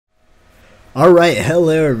Alright,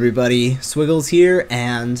 hello everybody, Swiggles here,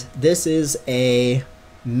 and this is a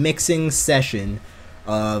mixing session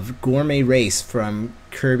of Gourmet Race from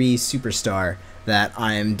Kirby Superstar that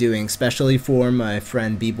I am doing specially for my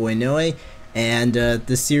friend Bboynoe, and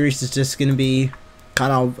this series is just going to be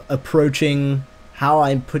kind of approaching how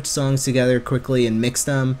I put songs together quickly and mix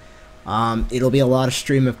them. It'll be a lot of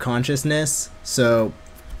stream of consciousness, so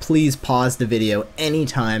please pause the video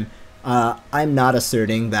anytime. I'm not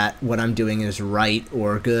asserting that what I'm doing is right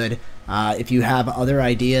or good. If you have other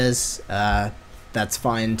ideas, that's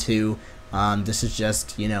fine too. This is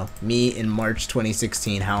just, me in March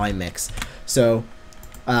 2016, how I mix. So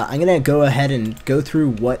I'm going to go ahead and go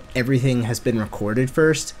through what everything has been recorded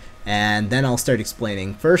first, and then I'll start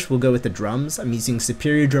explaining. First, we'll go with the drums. I'm using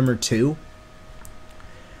Superior Drummer 2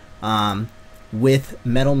 with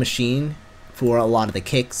Metal Machine for a lot of the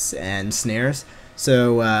kicks and snares.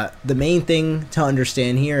 So the main thing to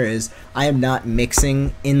understand here is I am not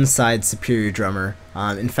mixing inside Superior Drummer.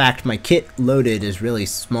 In fact, my kit loaded is really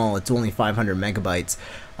small. It's only 500 megabytes.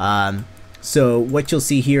 So what you'll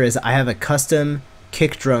see here is I have a custom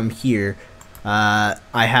kick drum here. I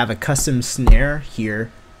have a custom snare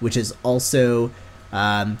here, which is also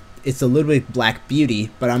it's a Ludwig Black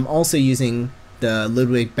Beauty, but I'm also using the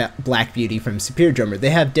Ludwig Black Beauty from Superior Drummer.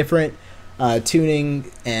 They have different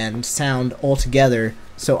tuning and sound all together,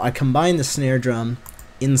 so I combine the snare drum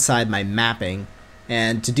inside my mapping,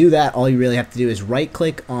 and to do that all you really have to do is right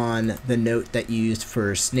click on the note that you used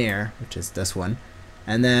for snare, which is this one,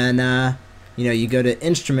 and then you go to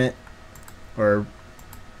instrument, or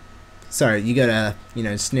sorry, you go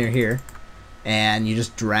to snare here, and you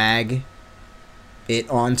just drag it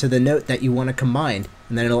onto the note that you want to combine,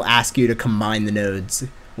 and then it'll ask you to combine the nodes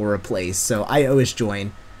or replace. So I always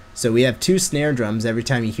join. So we have two snare drums every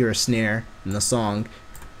time you hear a snare in the song.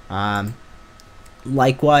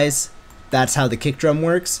 Likewise, that's how the kick drum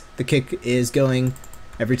works. The kick is going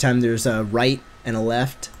every time there's a right and a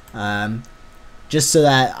left, just so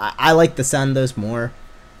that I like the sound of those more,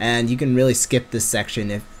 and you can really skip this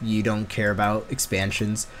section if you don't care about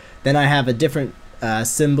expansions. Then I have a different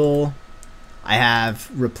cymbal. I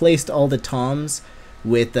have replaced all the toms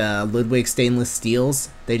with Ludwig stainless steels.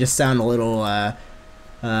 They just sound a little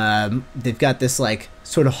they've got this like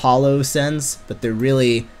sort of hollow sense, but they're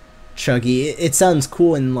really chuggy. It sounds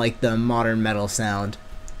cool in like the modern metal sound.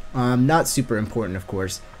 Not super important, of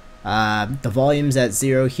course. The volume's at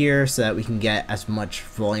 0 here so that we can get as much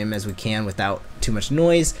volume as we can without too much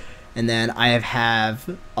noise. And then I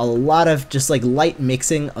have a lot of just like light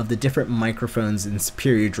mixing of the different microphones in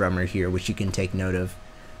Superior Drummer here, which you can take note of.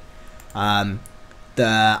 I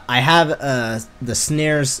have the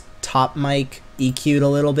snares top mic EQ'd a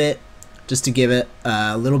little bit just to give it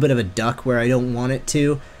a little bit of a duck where I don't want it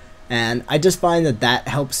to, and I just find that that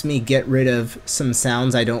helps me get rid of some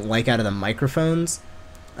sounds I don't like out of the microphones.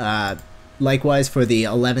 Likewise for the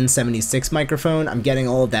 1176 microphone, I'm getting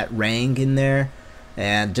all of that rang in there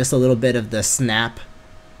and just a little bit of the snap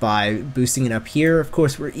by boosting it up here. Of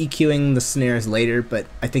course, we're EQing the snares later, but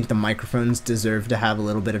I think the microphones deserve to have a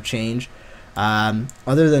little bit of change.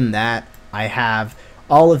 Other than that, I have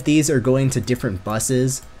all of these are going to different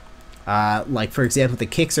buses. Like for example, the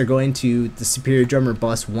kicks are going to the Superior Drummer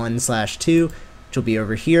bus 1/2, which will be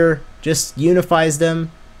over here. Just unifies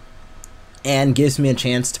them and gives me a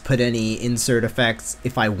chance to put any insert effects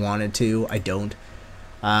if I wanted to. I don't.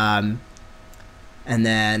 And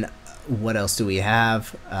then what else do we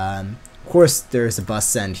have? Of course, there's a bus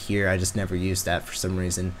send here. I just never used that for some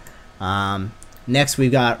reason. Next,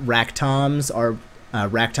 we've got rack toms, or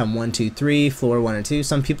rack tom 1, 2, 3, floor 1 and 2.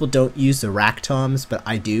 Some people don't use the rack toms, but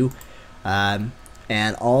I do.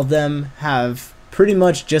 And all of them have pretty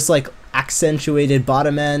much just like accentuated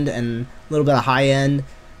bottom end and a little bit of high end,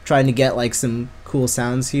 trying to get like some cool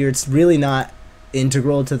sounds here. It's really not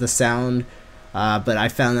integral to the sound, but I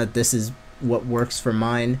found that this is what works for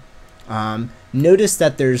mine. Notice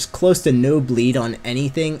that there's close to no bleed on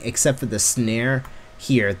anything except for the snare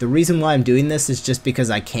here. The reason why I'm doing this is just because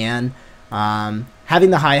I can.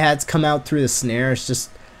 Having the hi-hats come out through the snare is just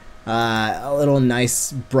a little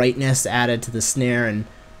nice brightness added to the snare, and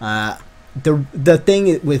the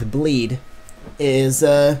thing with bleed is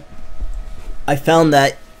I found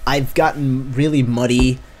that I've gotten really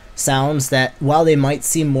muddy sounds that, while they might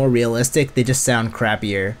seem more realistic, they just sound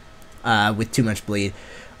crappier with too much bleed.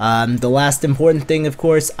 The last important thing, of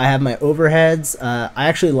course, I have my overheads. I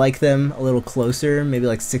actually like them a little closer, maybe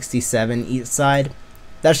like 67 each side.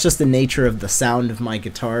 That's just the nature of the sound of my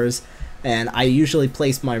guitars, and I usually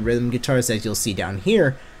place my rhythm guitars, as you'll see down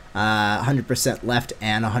here, 100% left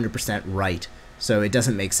and 100% right. So it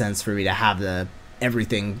doesn't make sense for me to have the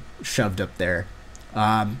everything shoved up there.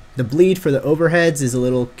 The bleed for the overheads is a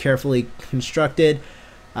little carefully constructed.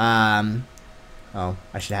 Oh,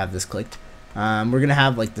 I should have this clicked. We're going to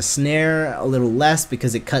have like the snare a little less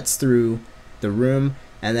because it cuts through the room.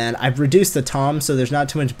 And then I've reduced the toms so there's not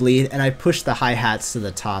too much bleed, and I pushed the hi-hats to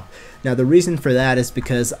the top. Now the reason for that is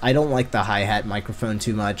because I don't like the hi-hat microphone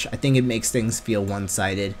too much. I think it makes things feel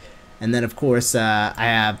one-sided. And then of course I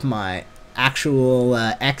have my actual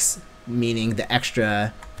X, meaning the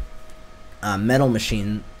extra metal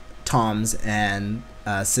machine toms and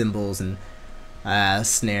cymbals and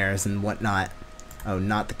snares and whatnot. Oh,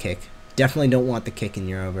 not the kick. Definitely don't want the kick in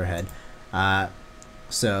your overhead.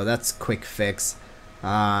 So that's quick fix.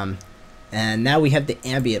 And now we have the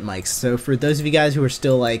ambient mics. So for those of you guys who are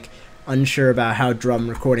still like unsure about how drum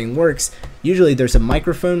recording works, usually there's a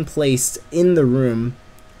microphone placed in the room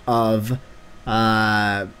of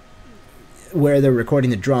where they're recording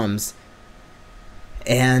the drums,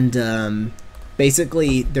 and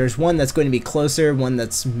basically there's one that's going to be closer, one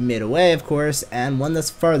that's mid away of course, and one that's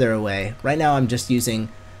farther away. Right now I'm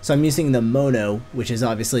using the mono, which is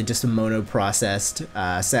obviously just a mono processed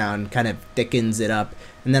sound, kind of thickens it up.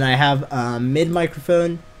 And then I have mid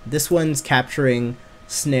microphone. This one's capturing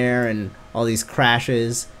snare and all these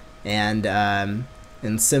crashes and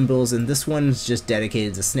cymbals, and this one's just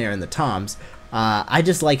dedicated to snare and the toms. I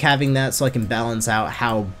just like having that so I can balance out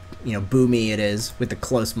how boomy it is with the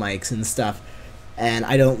close mics and stuff, and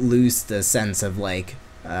I don't lose the sense of like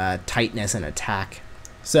tightness and attack.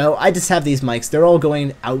 So I just have these mics. They're all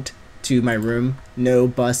going out to my room. No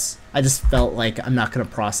bus. I just felt like I'm not going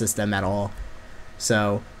to process them at all.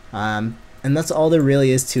 So, and that's all there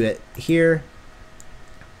really is to it. Here,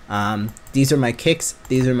 these are my kicks.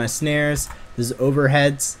 These are my snares. This is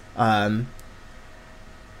overheads.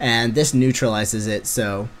 And this neutralizes it.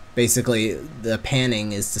 So basically the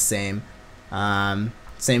panning is the same.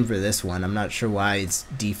 Same for this one. I'm not sure why it's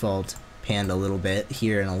default panned a little bit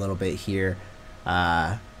here and a little bit here.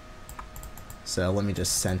 So let me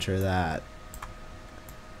just center that,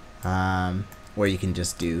 or you can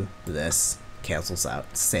just do this, cancels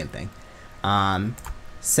out, same thing.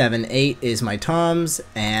 7, 8 is my toms,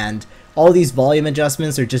 and all these volume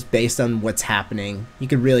adjustments are just based on what's happening. You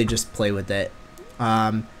could really just play with it.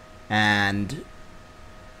 And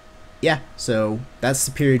yeah, so that's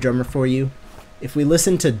Superior Drummer for you. If we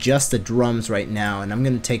listen to just the drums right now, and I'm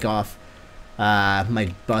going to take off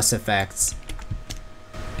my bus effects.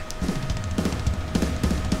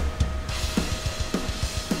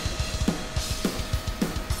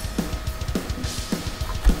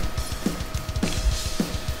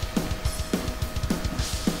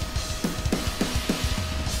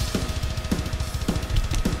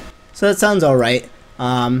 So that sounds alright.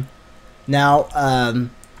 Now,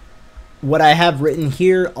 what I have written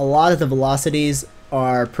here, a lot of the velocities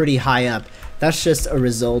are pretty high up. That's just a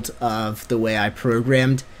result of the way I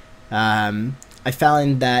programmed. I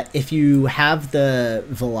found that if you have the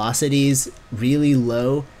velocities really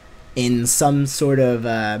low in some sort of,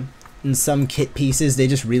 in some kit pieces, they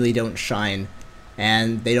just really don't shine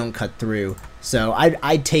and they don't cut through. So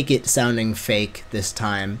I'd take it sounding fake this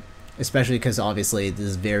time, especially because obviously this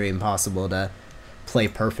is very impossible to play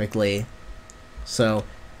perfectly. So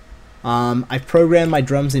I've programmed my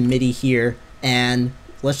drums in MIDI here, and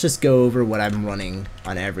let's just go over what I'm running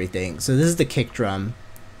on everything. So this is the kick drum.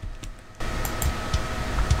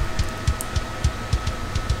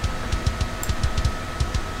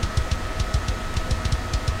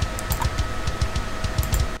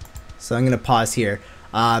 So I'm going to pause here.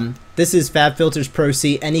 This is FabFilter's Pro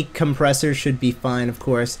C. Any compressor should be fine, of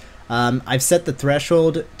course. I've set the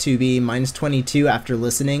threshold to be -22 after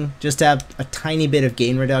listening, just to have a tiny bit of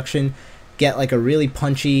gain reduction, get like a really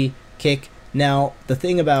punchy kick. Now, the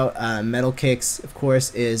thing about metal kicks, of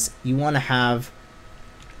course, is you want to have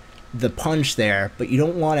the punch there, but you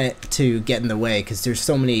don't want it to get in the way because there's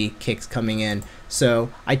so many kicks coming in. So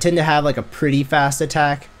I tend to have like a pretty fast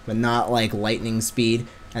attack, but not like lightning speed,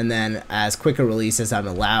 and then as quick a release as I'm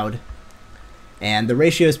allowed. And the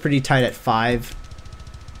ratio is pretty tight at 5.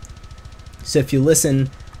 So if you listen,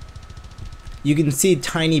 you can see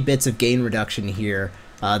tiny bits of gain reduction here.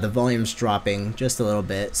 The volume's dropping just a little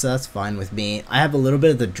bit, so that's fine with me. I have a little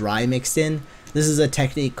bit of the dry mixed in. This is a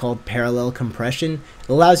technique called parallel compression. It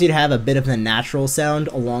allows you to have a bit of the natural sound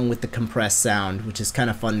along with the compressed sound, which is kind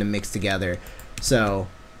of fun to mix together. So,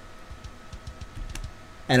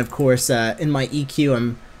 and of course, in my EQ,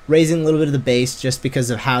 I'm raising a little bit of the bass just because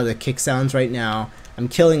of how the kick sounds right now. I'm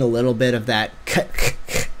killing a little bit of that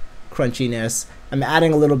crunchiness. I'm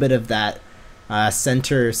adding a little bit of that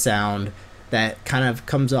center sound that kind of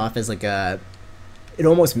comes off as like a it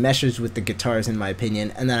almost meshes with the guitars in my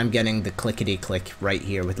opinion, and then I'm getting the clickety click right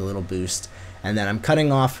here with a little boost, and then I'm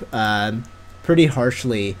cutting off pretty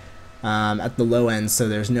harshly at the low end so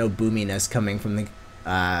there's no boominess coming from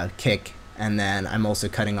the kick, and then I'm also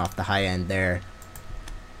cutting off the high end there.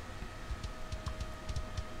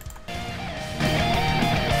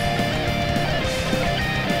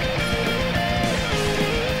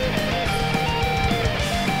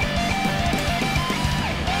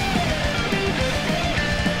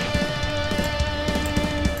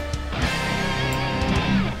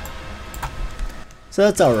 So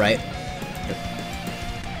that's alright.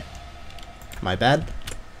 My bad.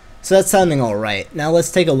 So that's sounding alright. Now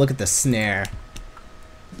let's take a look at the snare.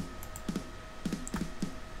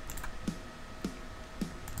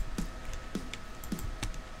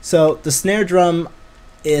 So the snare drum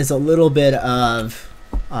is a little bit of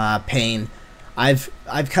pain. I've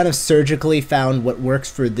kind of surgically found what works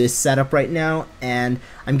for this setup right now, and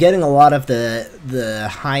I'm getting a lot of the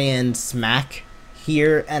high-end smack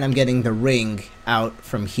here, and I'm getting the ring out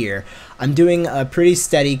from here. I'm doing a pretty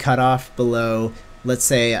steady cutoff below, let's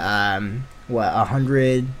say,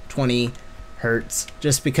 120 hertz,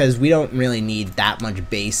 just because we don't really need that much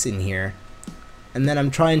bass in here. And then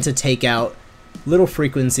I'm trying to take out little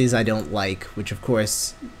frequencies I don't like, which of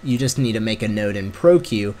course you just need to make a note in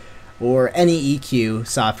ProQ or any EQ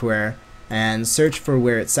software and search for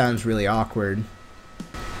where it sounds really awkward.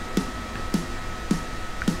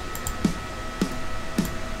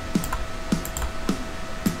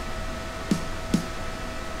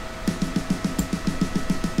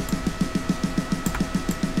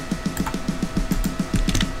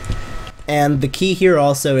 And the key here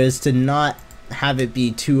also is to not have it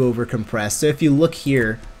be too over compressed. So if you look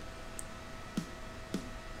here,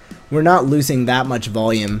 we're not losing that much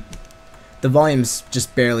volume. The volume's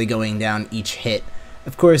just barely going down each hit.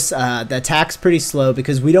 Of course, the attack's pretty slow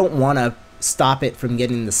because we don't want to stop it from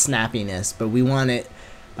getting the snappiness, but we want it.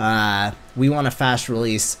 We want a fast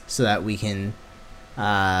release so that we can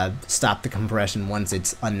stop the compression once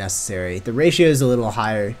it's unnecessary. The ratio is a little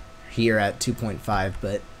higher here at 2.5,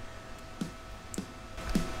 but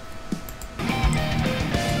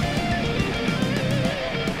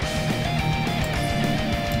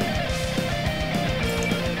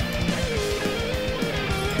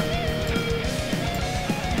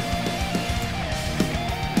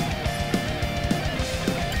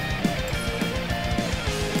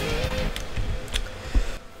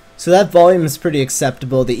so that volume is pretty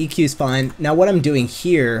acceptable. The EQ is fine. Now what I'm doing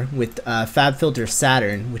here with FabFilter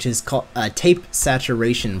Saturn, which is called a tape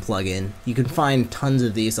saturation plugin, you can find tons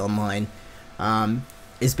of these online,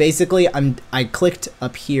 is basically I clicked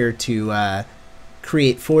up here to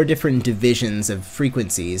create 4 different divisions of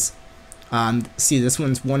frequencies. See, this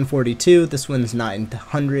one's 142, this one's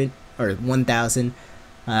 900 or 1000,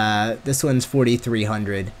 this one's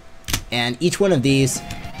 4300, and each one of these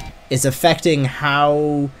is affecting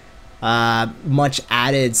how much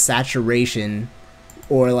added saturation,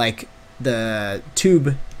 or like the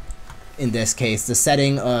tube, in this case, the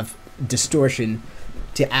setting of distortion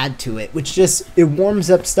to add to it, which just, it warms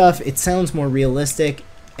up stuff, it sounds more realistic,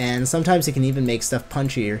 and sometimes it can even make stuff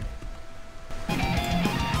punchier.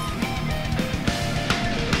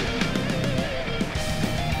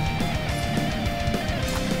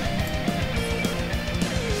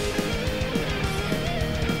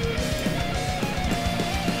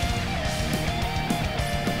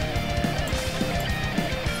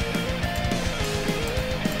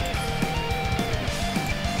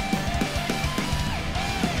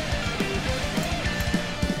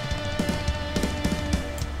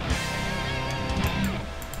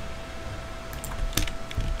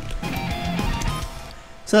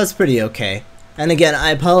 So that's pretty okay. And again,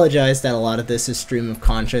 I apologize that a lot of this is stream of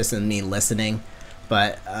conscious and me listening,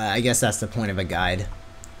 but I guess that's the point of a guide.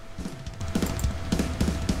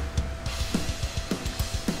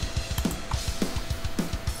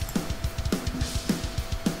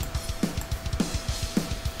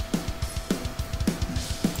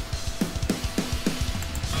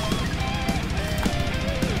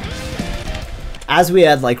 As we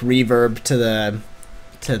add like reverb to the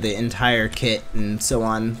entire kit and so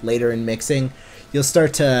on later in mixing, you'll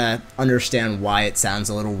start to understand why it sounds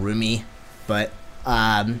a little roomy, but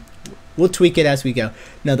we'll tweak it as we go.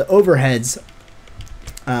 Now the overheads,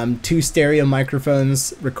 2 stereo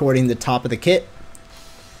microphones recording the top of the kit.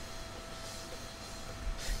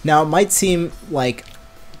 Now it might seem like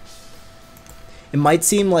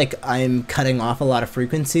I'm cutting off a lot of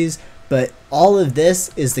frequencies, but all of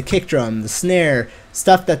this is the kick drum, the snare,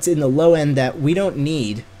 stuff that's in the low end that we don't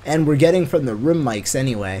need, and we're getting from the room mics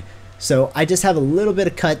anyway. So I just have a little bit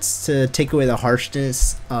of cuts to take away the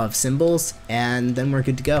harshness of cymbals, and then we're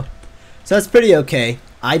good to go. So that's pretty okay.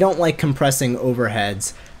 I don't like compressing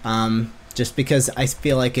overheads, just because I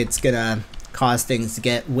feel like it's gonna cause things to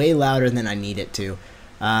get way louder than I need it to.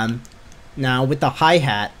 Now with the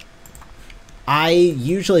hi-hat, I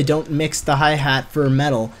usually don't mix the hi-hat for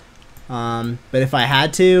metal, but if I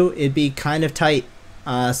had to, it'd be kind of tight,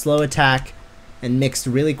 slow attack, and mixed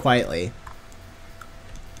really quietly.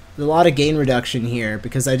 There's a lot of gain reduction here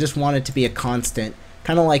because I just want it to be a constant,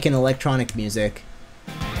 kind of like in electronic music.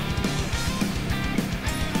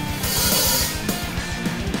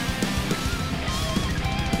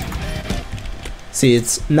 See,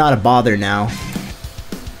 it's not a bother now.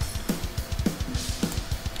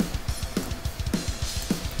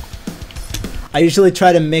 I usually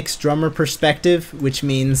try to mix drummer perspective, which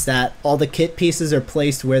means that all the kit pieces are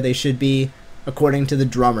placed where they should be according to the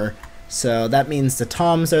drummer. So that means the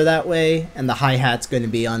toms are that way, and the hi-hat's going to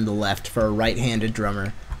be on the left for a right-handed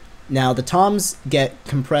drummer. Now the toms get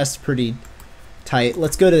compressed pretty tight.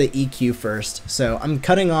 Let's go to the EQ first. So I'm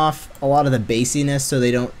cutting off a lot of the bassiness so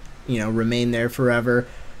they don't, remain there forever.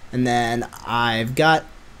 And then I've got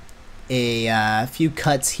a few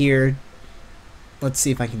cuts here. Let's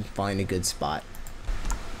see if I can find a good spot.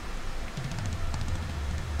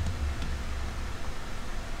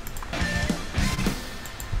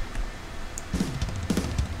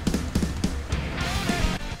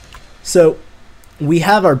 So we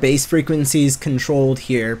have our bass frequencies controlled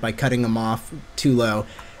here by cutting them off too low,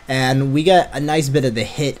 and we get a nice bit of the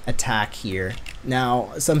hit attack here. Now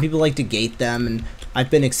some people like to gate them, and I've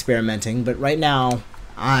been experimenting, but right now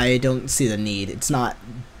I don't see the need. It's not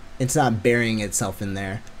burying itself in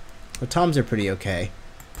there. The toms are pretty okay.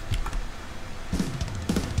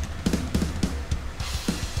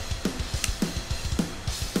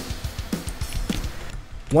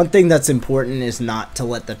 One thing that's important is not to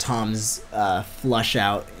let the toms flush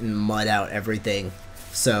out and mud out everything.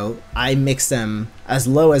 So I mix them as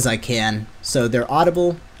low as I can so they're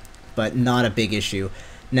audible, but not a big issue.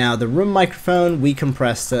 Now the room microphone, we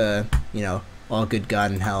compress to, all good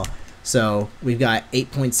God in hell. So we've got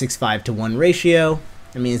 8.65 to 1 ratio.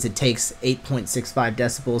 That means it takes 8.65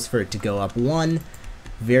 decibels for it to go up 1.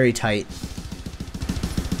 Very tight.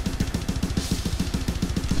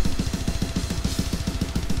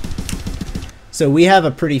 So we have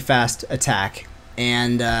a pretty fast attack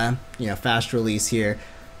and fast release here.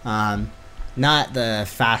 Not the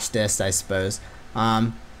fastest, I suppose,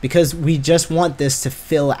 because we just want this to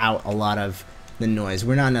fill out a lot of the noise.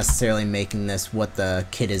 We're not necessarily making this what the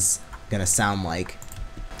kit is gonna sound like.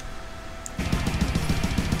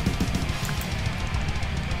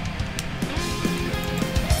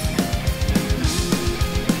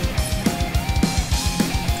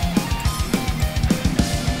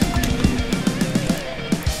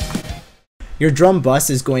 Your drum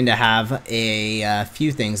bus is going to have a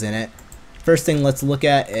few things in it. First thing let's look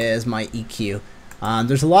at is my EQ.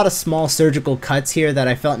 There's a lot of small surgical cuts here that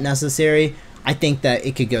I felt necessary. I think that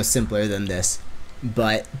it could go simpler than this.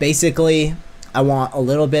 But basically, I want a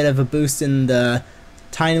little bit of a boost in the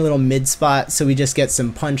tiny little mid spot, so we just get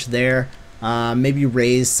some punch there. Maybe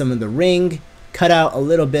raise some of the ring, cut out a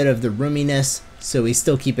little bit of the roominess so we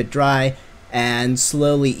still keep it dry, and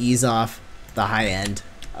slowly ease off the high end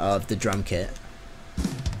of the drum kit.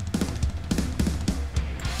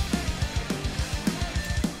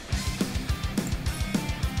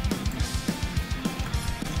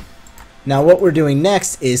 Now what we're doing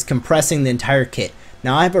next is compressing the entire kit.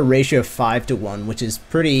 Now I have a ratio of 5 to 1, which is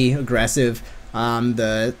pretty aggressive.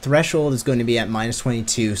 The threshold is going to be at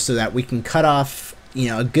 -22 so that we can cut off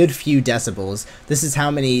a good few decibels. This is how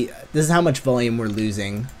much volume we're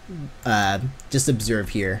losing. Just observe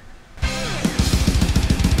here.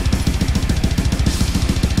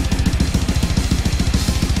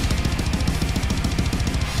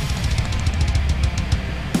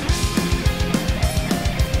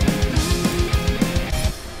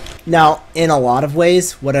 Now, in a lot of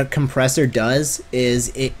ways, what a compressor does is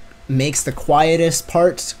it makes the quietest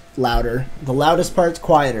parts louder, the loudest parts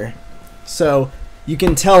quieter. So you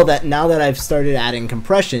can tell that now that I've started adding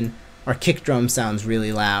compression, our kick drum sounds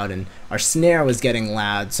really loud and our snare was getting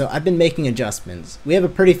loud. So I've been making adjustments. We have a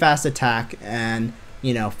pretty fast attack and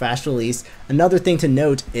fast release. Another thing to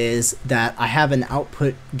note is that I have an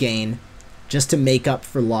output gain just to make up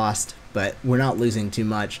for lost, but we're not losing too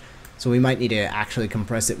much. So we might need to actually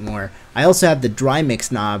compress it more. I also have the dry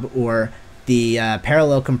mix knob, or the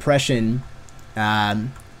parallel compression,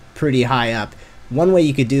 pretty high up. One way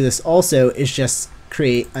you could do this also is just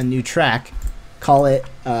create a new track, call it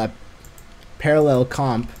parallel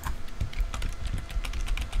comp,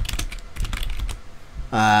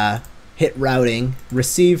 hit routing,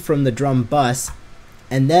 receive from the drum bus,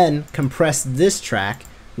 and then compress this track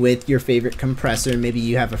with your favorite compressor. Maybe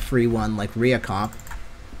you have a free one like Reacomp,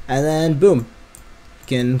 and then boom, you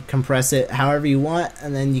can compress it however you want,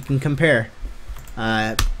 and then you can compare.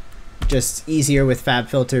 Just easier with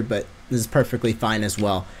FabFilter, but this is perfectly fine as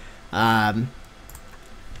well.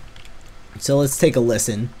 So let's take a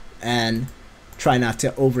listen and try not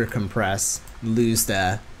to over compress, lose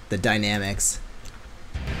the dynamics.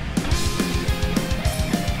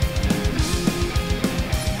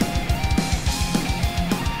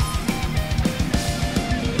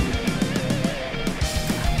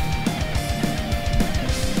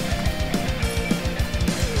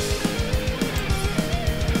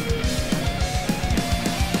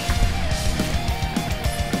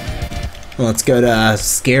 Let's go to a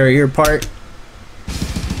scarier part.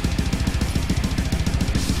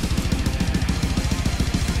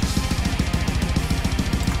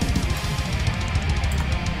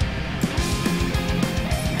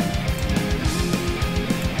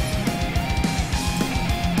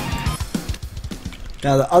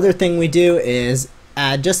 Now the other thing we do is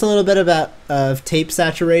add just a little bit of tape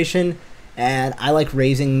saturation, and I like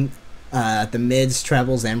raising the mids,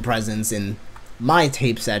 trebles, and presence in my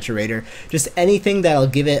tape saturator. Just anything that'll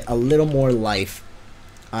give it a little more life.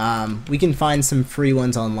 We can find some free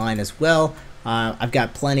ones online as well. I've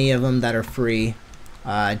got plenty of them that are free.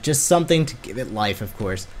 Just something to give it life, of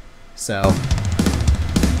course. So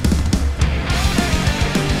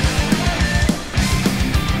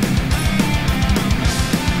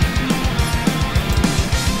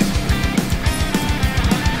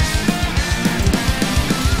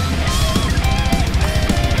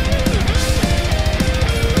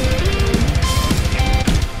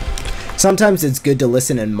sometimes it's good to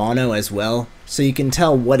listen in mono as well, so you can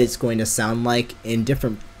tell what it's going to sound like in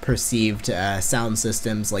different perceived sound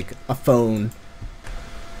systems, like a phone.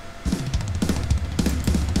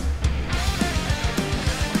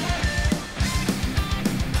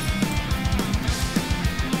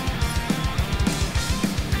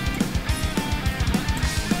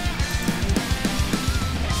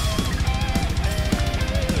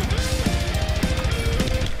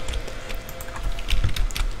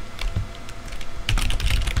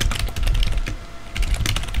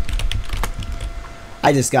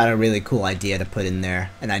 I just got a really cool idea to put in there,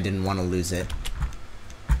 and I didn't want to lose it.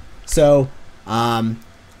 So,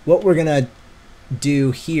 what we're gonna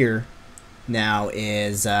do here now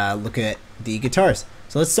is look at the guitars.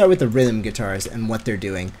 So let's start with the rhythm guitars and what they're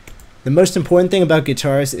doing. The most important thing about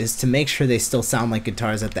guitars is to make sure they still sound like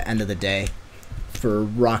guitars at the end of the day, for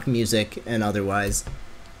rock music and otherwise.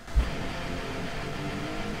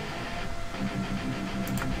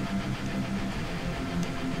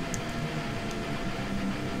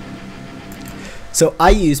 So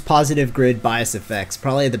I use Positive Grid Bias Effects,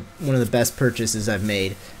 probably one of the best purchases I've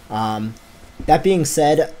made. That being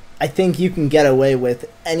said, I think you can get away with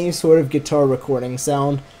any sort of guitar recording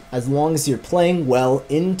sound as long as you're playing well,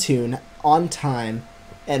 in tune, on time,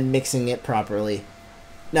 and mixing it properly.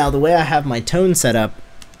 Now the way I have my tone set up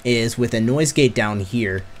is with a noise gate down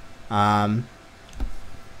here. Now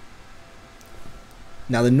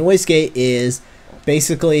the noise gate is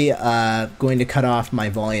basically going to cut off my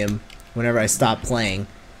volume whenever I stop playing,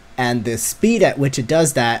 and the speed at which it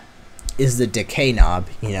does that is the decay knob,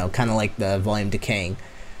 you know, kind of like the volume decaying.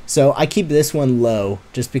 So I keep this one low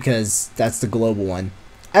just because that's the global one.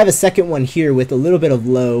 I have a second one here with a little bit of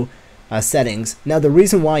low settings. Now the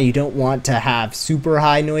reason why you don't want to have super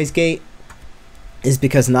high noise gate is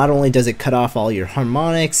because not only does it cut off all your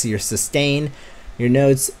harmonics, your sustain, your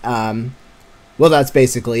notes, well, that's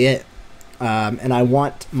basically it. And I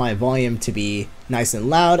want my volume to be nice and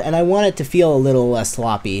loud, and I want it to feel a little less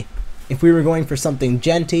sloppy. If we were going for something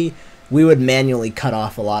genty, we would manually cut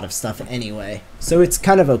off a lot of stuff anyway, so it's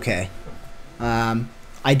kind of okay.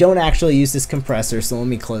 I don't actually use this compressor, so let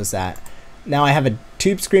me close that. Now I have a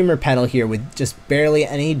Tube Screamer pedal here with just barely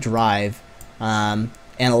any drive and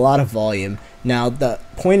a lot of volume. Now the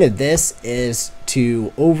point of this is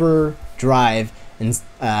to overdrive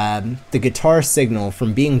and the guitar signal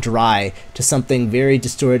from being dry to something very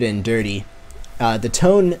distorted and dirty. The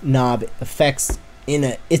tone knob affects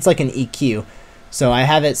it's like an EQ. So I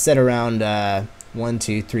have it set around 1,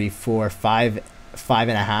 2, 3, 4, 5,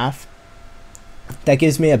 5.5. That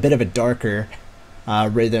gives me a bit of a darker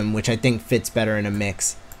rhythm, which I think fits better in a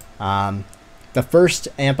mix. The first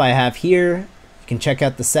amp I have here, you can check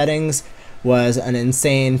out the settings, was an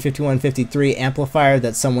insane 5153 amplifier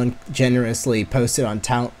that someone generously posted on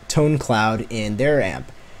ToneCloud in their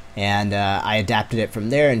amp. And I adapted it from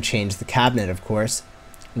there and changed the cabinet, of course,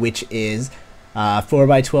 which is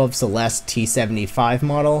 4x12 Celeste T75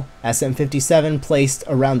 model, SM57 placed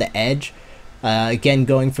around the edge, again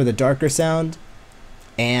going for the darker sound.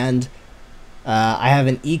 And I have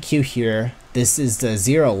an EQ here. This is the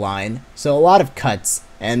 0 line, so a lot of cuts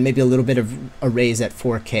and maybe a little bit of arrays at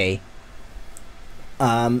 4K.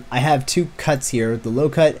 I have 2 cuts here. The low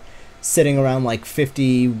cut sitting around like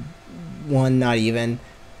 51, not even,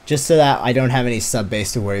 just so that I don't have any sub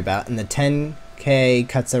bass to worry about. And the 10K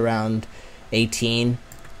cuts around 18,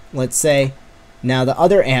 let's say. Now the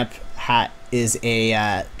other amp hat is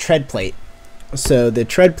a tread plate. So the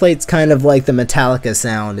tread plate's kind of like the Metallica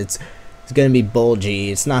sound. It's going to be bulgy.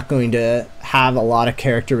 It's not going to have a lot of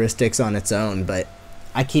characteristics on its own, but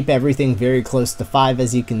I keep everything very close to 5,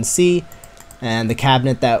 as you can see. And the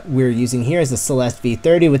cabinet that we're using here is a Celeste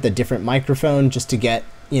V30 with a different microphone, just to get,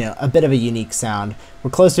 you know, a bit of a unique sound.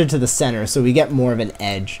 We're closer to the center, so we get more of an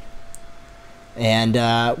edge. And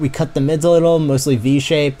we cut the mids a little, mostly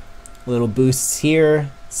V-shape, little boosts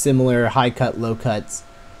here, similar high cut, low cuts.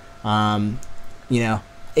 You know,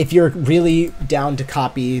 if you're really down to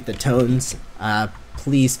copy the tones,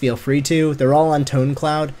 please feel free to. They're all on Tone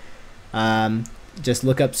Cloud. Just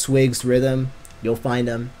look up Swigs Rhythm, you'll find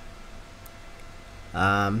them.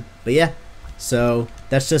 But yeah, so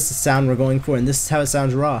that's just the sound we're going for, and this is how it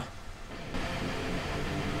sounds raw.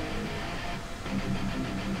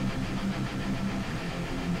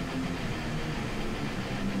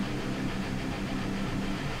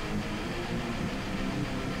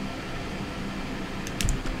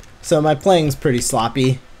 So my playing's pretty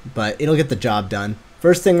sloppy, but it'll get the job done.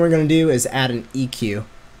 First thing we're going to do is add an EQ.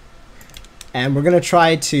 And we're going to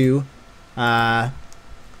try to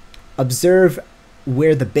observe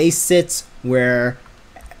where the bass sits, where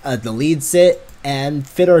the leads sit, and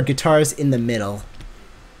fit our guitars in the middle.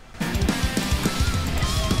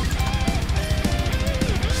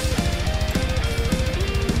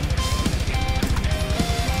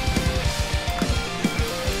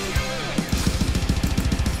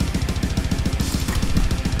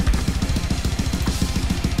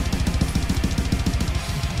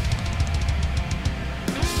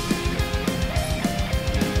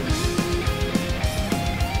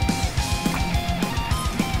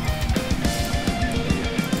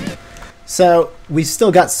 So we've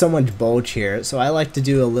still got so much bulge here, so I like to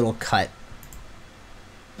do a little cut.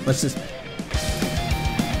 Let's just...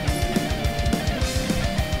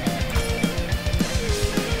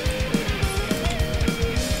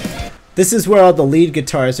 This is where all the lead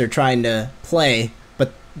guitars are trying to play,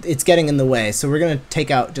 but it's getting in the way, so we're going to take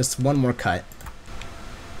out just one more cut.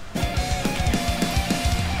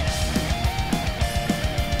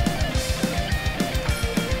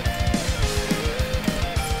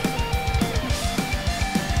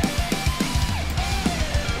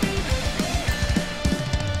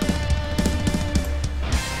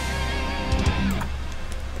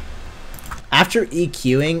 After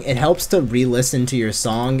EQing, it helps to re-listen to your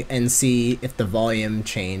song and see if the volume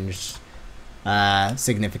changed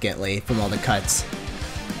significantly from all the cuts.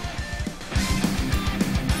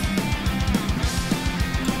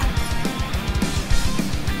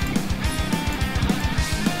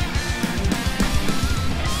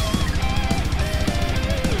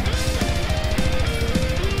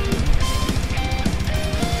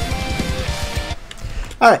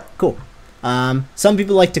 Alright, cool. Some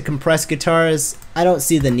people like to compress guitars. I don't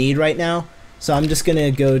see the need right now, so I'm just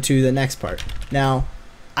gonna go to the next part. Now,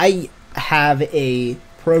 I have a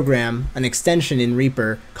program, an extension in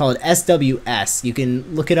Reaper called SWS. You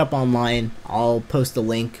can look it up online. I'll post a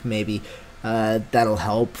link, maybe. That'll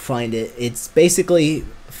help find it. It's basically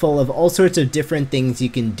full of all sorts of different things you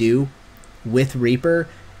can do with Reaper,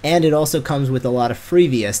 and it also comes with a lot of free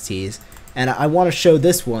VSTs. And I want to show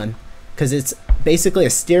this one because it's basically a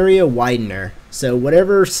stereo widener. So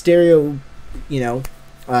whatever stereo,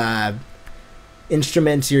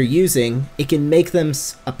 instruments you're using, it can make them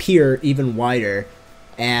appear even wider.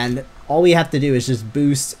 And all we have to do is just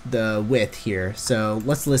boost the width here. So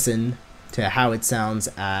let's listen to how it sounds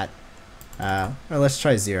at, or let's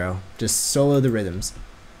try 0. Just solo the rhythms.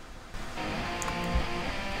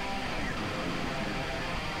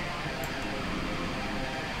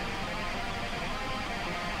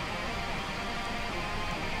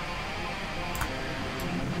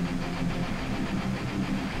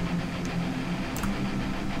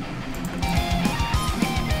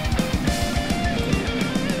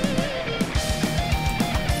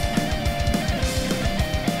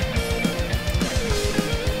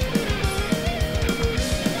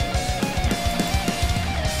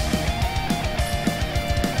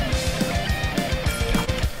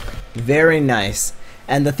 Very nice.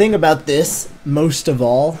 And the thing about this, most of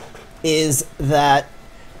all, is that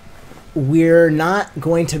we're not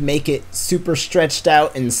going to make it super stretched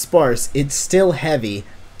out and sparse. It's still heavy,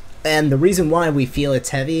 and the reason why we feel it's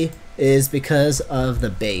heavy is because of the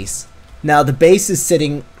bass. Now the bass is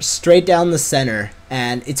sitting straight down the center,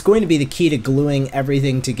 and it's going to be the key to gluing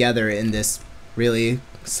everything together in this really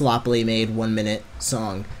sloppily made 1 minute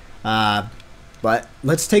song. But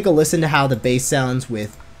let's take a listen to how the bass sounds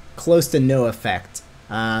with close to no effect.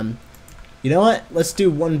 You know what? Let's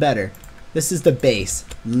do one better. This is the bass,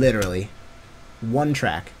 literally. One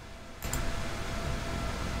track.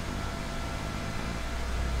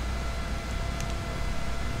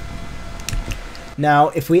 Now,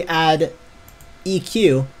 if we add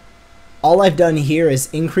EQ, all I've done here is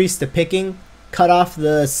increase the picking, cut off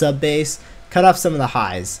the sub bass, cut off some of the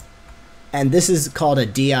highs. And this is called a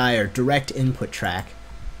DI, or direct input track.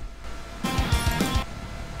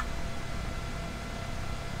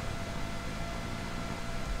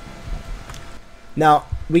 Now,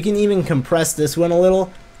 we can even compress this one a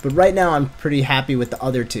little, but right now I'm pretty happy with the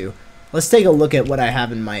other two. Let's take a look at what I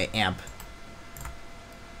have in my amp.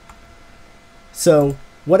 So,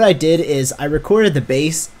 what I did is I recorded the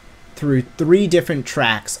bass through 3 different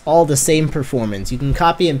tracks, all the same performance. You can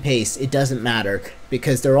copy and paste, it doesn't matter,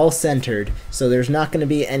 because they're all centered, so there's not going to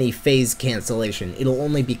be any phase cancellation. It'll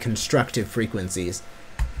only be constructive frequencies.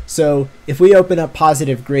 So, if we open up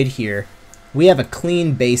Positive Grid here, we have a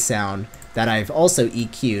clean bass sound that I've also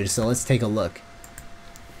EQ'd, so let's take a look.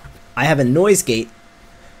 I have a noise gate,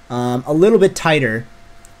 a little bit tighter.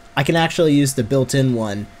 I can actually use the built-in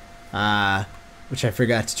one, which I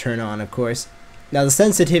forgot to turn on, of course. Now the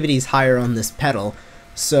sensitivity is higher on this pedal,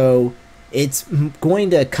 so it's going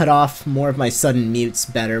to cut off more of my sudden mutes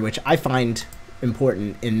better, which I find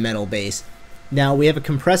important in metal bass. Now we have a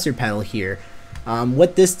compressor pedal here.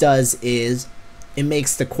 What this does is it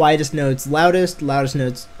makes the quietest notes loudest, loudest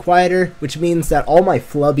notes quieter, which means that all my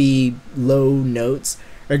flubby low notes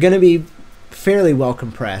are going to be fairly well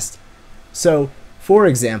compressed. So, for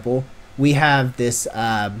example, we have this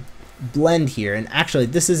blend here, and actually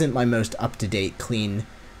this isn't my most up-to-date clean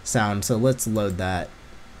sound, so let's load that.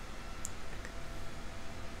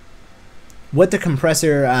 What the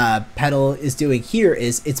compressor pedal is doing here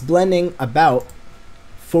is it's blending about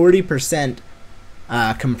 40%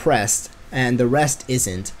 compressed, and the rest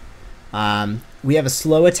isn't. We have a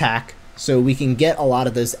slow attack, so we can get a lot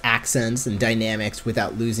of those accents and dynamics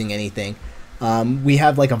without losing anything. We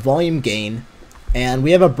have like a volume gain, and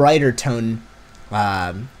we have a brighter tone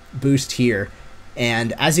boost here.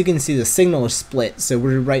 And as you can see, the signal is split, so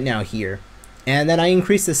we're right now here. And then I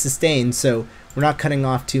increase the sustain, so we're not cutting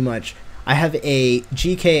off too much. I have a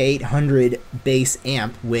GK800 bass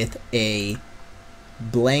amp with a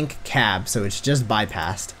blank cab, so it's just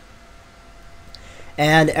bypassed.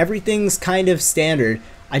 And everything's kind of standard.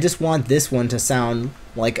 I just want this one to sound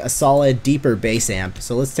like a solid, deeper bass amp.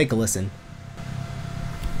 So let's take a listen.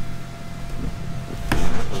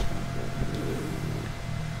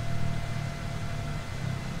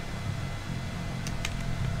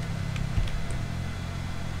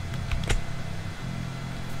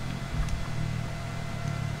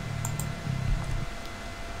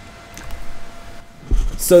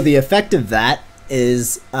 So the effect of that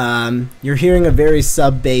is you're hearing a very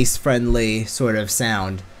sub-bass friendly sort of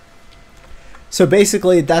sound. So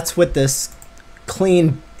basically that's what this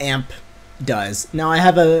clean amp does. Now I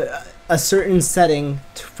have a certain setting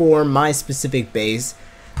for my specific bass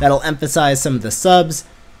that'll emphasize some of the subs.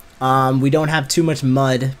 We don't have too much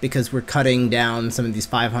mud because we're cutting down some of these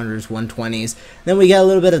 500s, 120s. Then we get a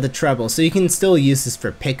little bit of the treble, so you can still use this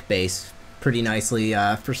for pick bass pretty nicely.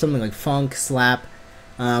 For something like funk, slap,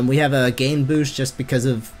 we have a gain boost just because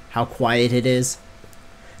of how quiet it is.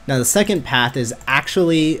 Now the second path is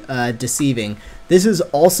actually deceiving. This is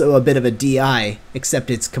also a bit of a DI,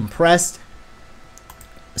 except it's compressed,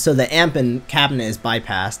 so the amp and cabinet is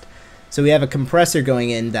bypassed. So we have a compressor going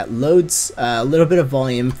in that loads a little bit of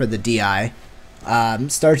volume for the DI,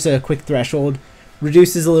 starts at a quick threshold,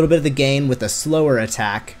 reduces a little bit of the gain with a slower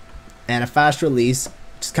attack, and a fast release,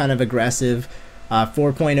 just kind of aggressive,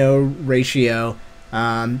 4.0 ratio,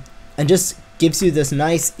 and just gives you this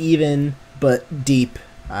nice, even but deep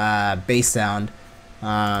bass sound.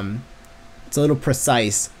 It's a little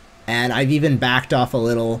precise, and I've even backed off a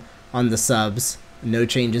little on the subs. No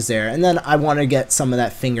changes there. And then I want to get some of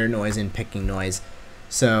that finger noise and picking noise.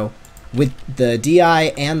 So with the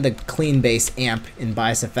DI and the clean bass amp in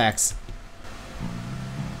Bias Effects,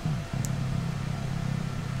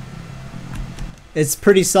 it's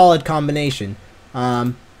pretty solid combination.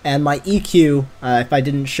 And my EQ, if I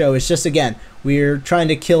didn't show, is just, again, we're trying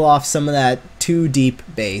to kill off some of that too deep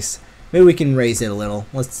bass. Maybe we can raise it a little.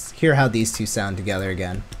 Let's hear how these two sound together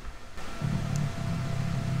again.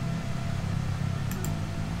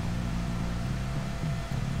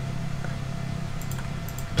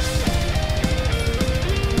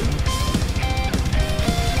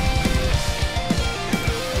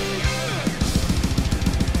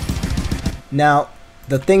 Now,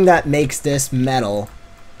 the thing that makes this metal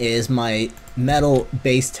is my metal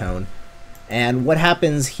bass tone. And what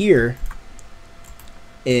happens here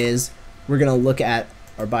is we're going to look at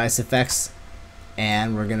our bias effects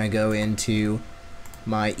and we're going to go into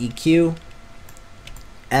my EQ.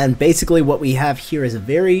 And basically what we have here is a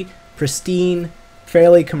very pristine,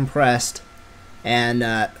 fairly compressed,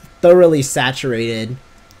 and thoroughly saturated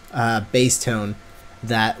bass tone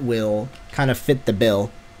that will kind of fit the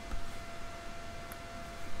bill.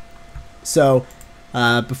 So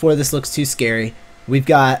before this looks too scary, we've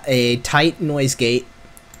got a tight noise gate,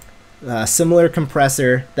 similar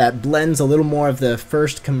compressor that blends a little more of the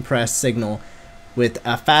first compressed signal with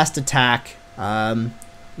a fast attack,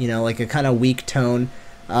 you know, like a kind of weak tone,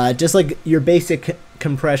 just like your basic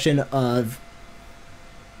compression of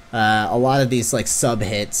a lot of these like sub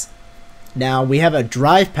hits. Now we have a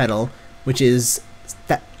drive pedal, which is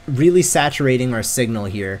really saturating our signal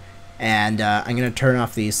here. And I'm going to turn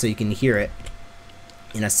off these so you can hear it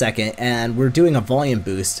in a second. And we're doing a volume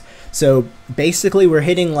boost. So basically we're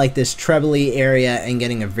hitting like this trebly area and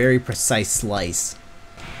getting a very precise slice.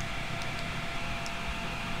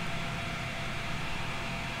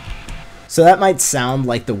 So that might sound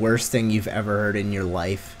like the worst thing you've ever heard in your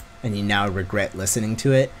life and you now regret listening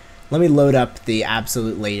to it. Let me load up the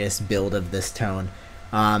absolute latest build of this tone.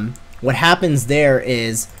 What happens there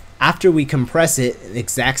is, after we compress it in the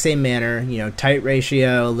exact same manner, you know, tight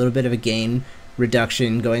ratio, a little bit of a gain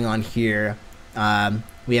reduction going on here.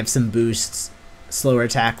 We have some boosts, slower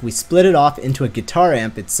attack. We split it off into a guitar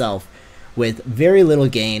amp itself with very little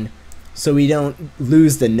gain so we don't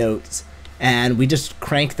lose the notes. And we just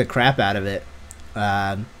crank the crap out of it.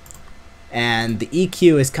 And the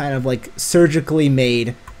EQ is kind of like surgically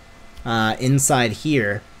made inside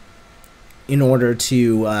here in order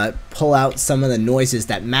to pull out some of the noises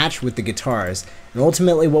that match with the guitars. And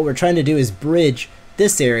ultimately what we're trying to do is bridge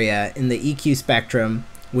this area in the EQ spectrum,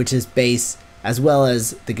 which is bass, as well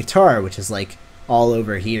as the guitar, which is like all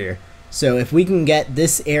over here. So if we can get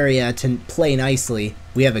this area to play nicely,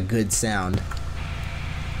 we have a good sound.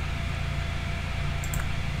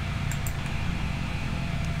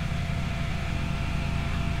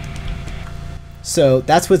 So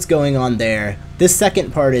that's what's going on there. This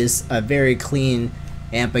second part is a very clean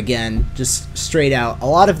amp again, just straight out. A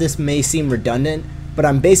lot of this may seem redundant, but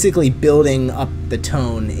I'm basically building up the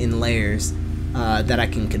tone in layers that I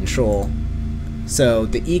can control. So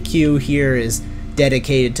the EQ here is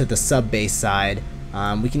dedicated to the sub bass side.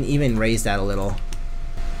 We can even raise that a little.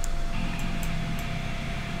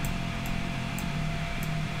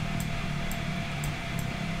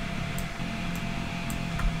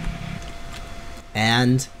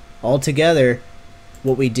 And all together,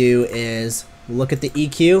 what we do is look at the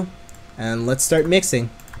EQ and let's start mixing.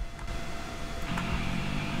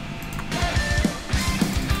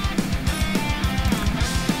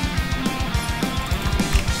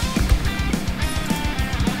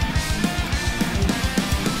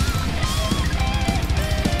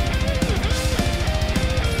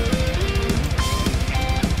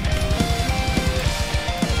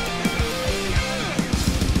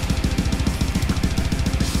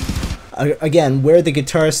 Again, where the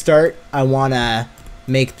guitars start, I want to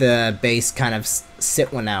make the bass kind of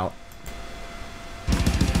sit one out.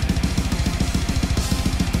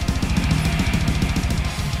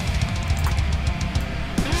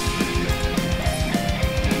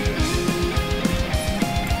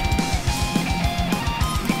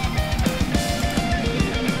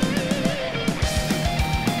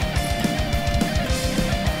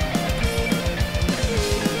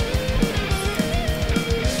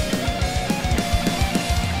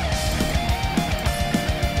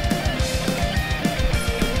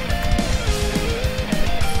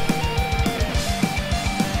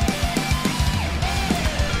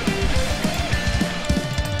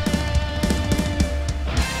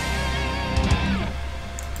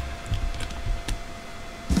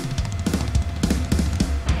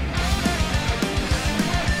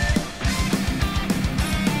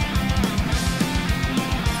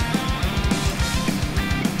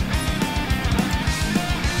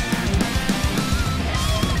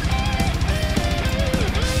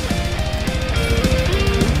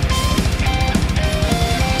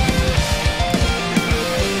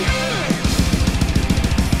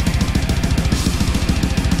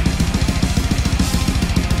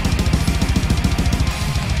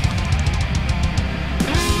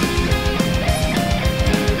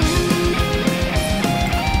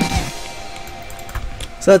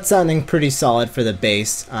 So that's sounding pretty solid for the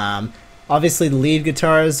bass. Obviously the lead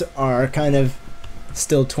guitars are kind of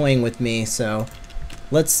still toying with me, so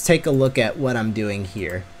let's take a look at what I'm doing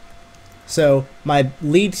here. So my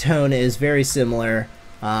lead tone is very similar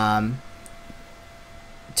to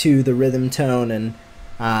the rhythm tone, and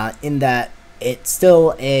in that it's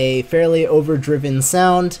still a fairly overdriven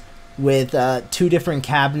sound with 2 different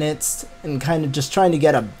cabinets and kind of just trying to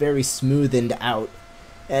get a very smoothened out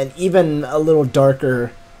and even a little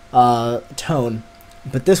darker tone.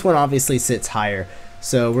 But this one obviously sits higher.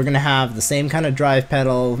 So we're going to have the same kind of drive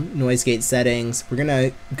pedal, noise gate settings. We're going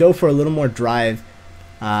to go for a little more drive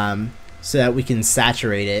so that we can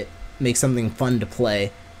saturate it, make something fun to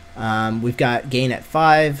play. We've got gain at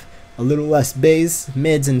 5, a little less bass,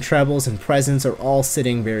 mids and trebles and presence are all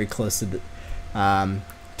sitting very close to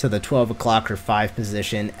the 12 o'clock or 5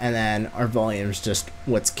 position, and then our volume is just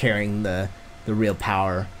what's carrying the real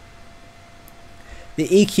power. The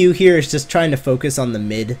EQ here is just trying to focus on the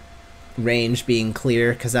mid range being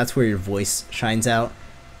clear, because that's where your voice shines out.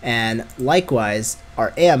 And likewise,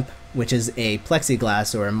 our amp, which is a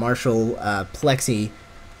plexiglass or a Marshall plexi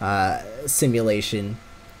simulation,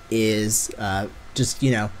 is just,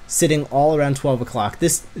 you know, sitting all around 12 o'clock.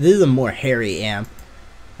 This is a more hairy amp.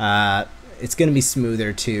 It's going to be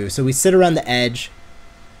smoother too. So we sit around the edge,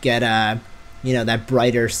 get you know, that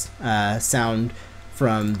brighter sound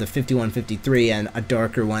from the 5153 and a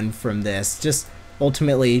darker one from this. Just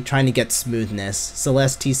ultimately trying to get smoothness.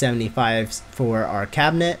 Celeste T75s for our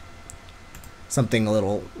cabinet. Something a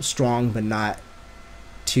little strong but not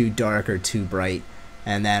too dark or too bright.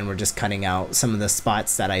 And then we're just cutting out some of the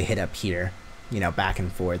spots that I hit up here, you know, back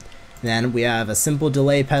and forth. And then we have a simple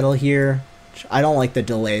delay pedal here. I don't like the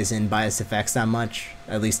delays in Bias FX that much,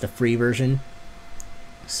 at least a free version.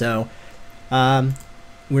 So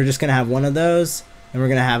we're just gonna have one of those, and we're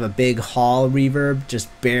gonna have a big hall reverb just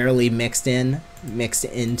barely mixed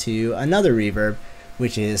into another reverb,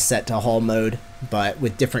 which is set to hall mode but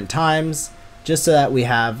with different times, just so that we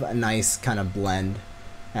have a nice kind of blend.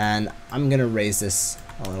 And I'm gonna raise this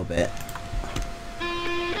a little bit.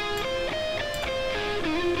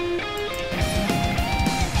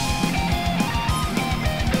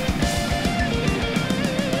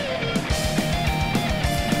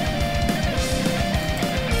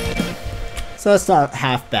 So that's not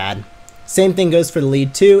half bad. Same thing goes for the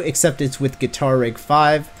lead too, except it's with Guitar Rig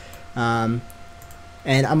 5. And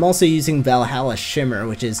I'm also using Valhalla Shimmer,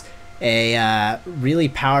 which is a really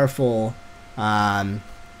powerful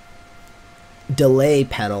delay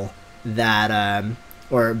pedal that,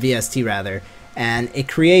 or VST rather, and it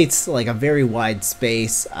creates like a very wide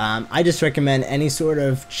space. I just recommend any sort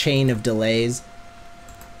of chain of delays.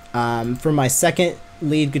 For my second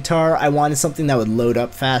lead guitar, I wanted something that would load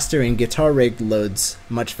up faster, and Guitar Rig loads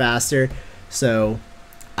much faster. So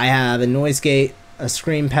I have a noise gate, a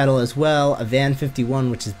scream pedal as well, a Van 51,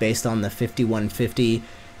 which is based on the 5150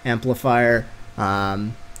 amplifier,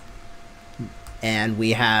 and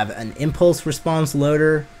we have an impulse response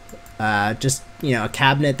loader, just, you know, a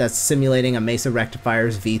cabinet that's simulating a Mesa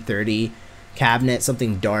Rectifier's V30 cabinet,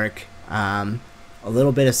 something dark, a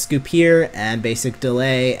little bit of scoop here, and basic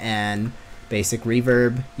delay and basic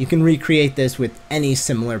reverb. You can recreate this with any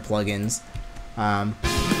similar plugins.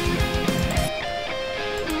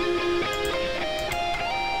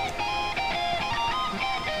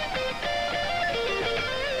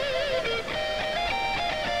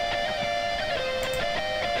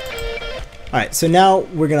 Alright, so now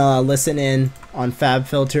we're gonna listen in on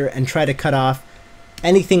FabFilter and try to cut off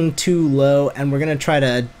anything too low, and we're gonna try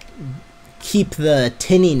to keep the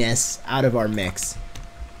tinniness out of our mix.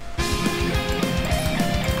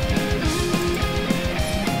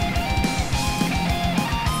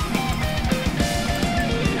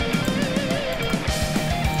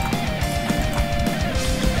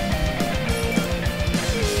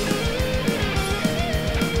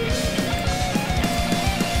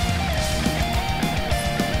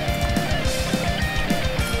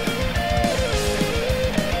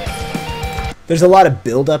 There's a lot of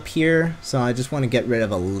build up here, so I just want to get rid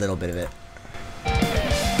of a little bit of it.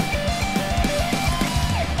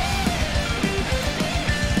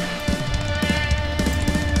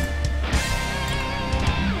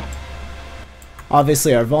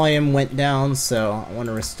 Obviously our volume went down, so I want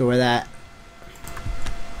to restore that.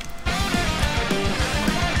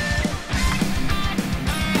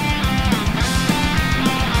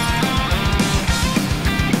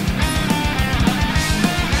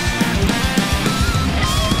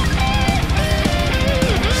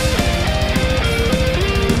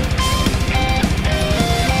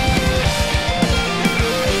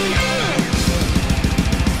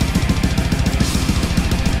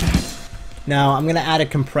 Now I'm going to add a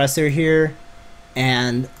compressor here,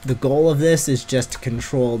 and the goal of this is just to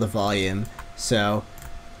control the volume. So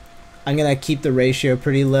I'm going to keep the ratio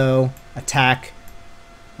pretty low. Attack,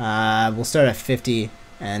 we'll start at 50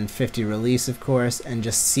 and 50 release, of course, and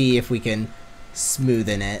just see if we can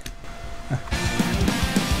smoothen it.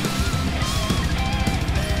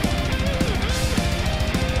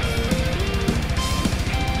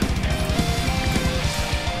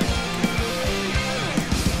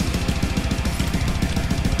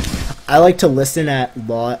 I like to listen at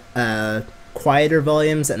quieter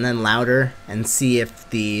volumes and then louder and see if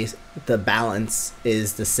the balance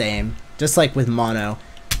is the same. Just like with mono,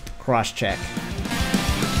 cross check.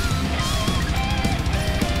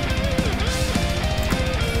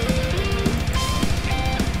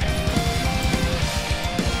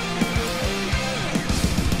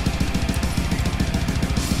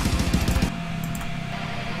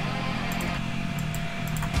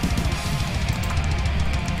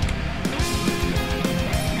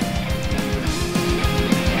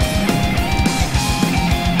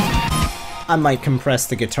 I might compress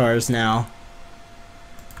the guitars now,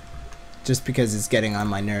 just because it's getting on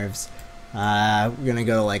my nerves. We're gonna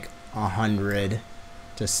go to like 100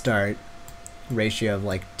 to start, ratio of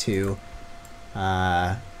like 2,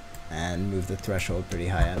 and move the threshold pretty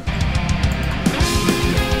high up.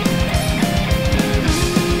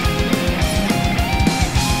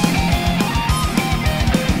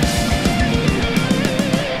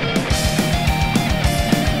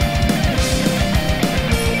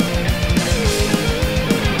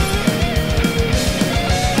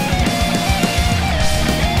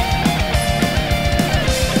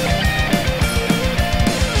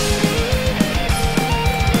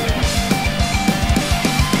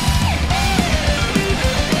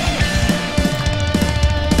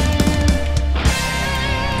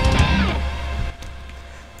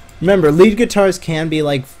 Remember, lead guitars can be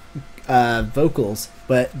like vocals,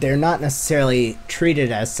 but they're not necessarily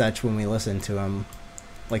treated as such when we listen to them.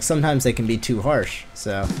 Like, sometimes they can be too harsh,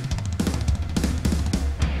 so...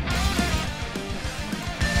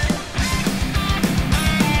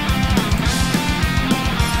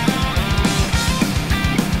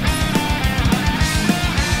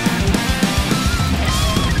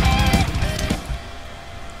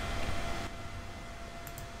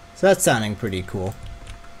 So that's sounding pretty cool.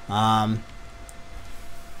 I'm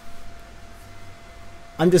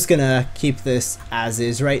just gonna keep this as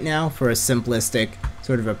is right now for a simplistic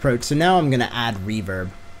sort of approach. So now I'm gonna add reverb.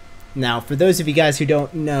 Now, for those of you guys who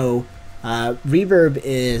don't know, reverb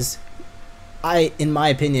is, in my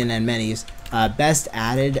opinion and many's, best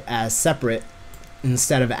added as separate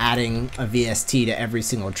instead of adding a VST to every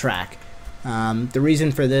single track. The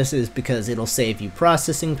reason for this is because it'll save you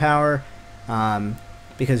processing power.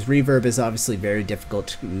 Because reverb is obviously very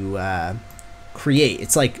difficult to create.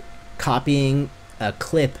 It's like copying a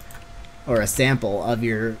clip or a sample of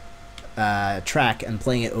your track and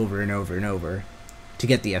playing it over and over and over to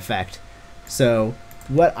get the effect. So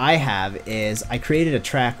what I have is I created a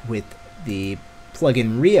track with the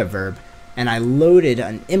plugin Reverb, and I loaded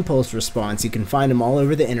an impulse response. You can find them all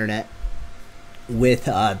over the internet with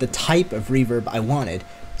the type of reverb I wanted.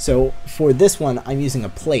 So for this one, I'm using a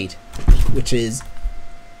plate, which is...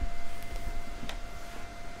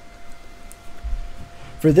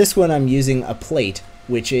 For this one, I'm using a plate,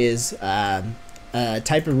 which is a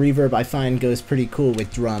type of reverb I find goes pretty cool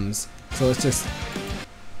with drums. So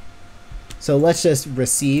let's just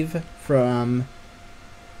receive from...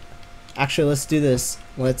 Actually, let's do this.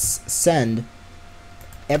 Let's send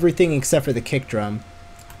everything except for the kick drum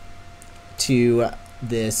to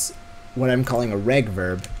this, what I'm calling a reg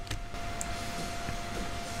verb.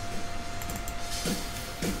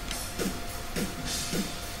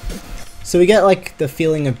 So we get like the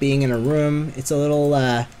feeling of being in a room. It's a little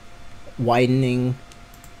widening.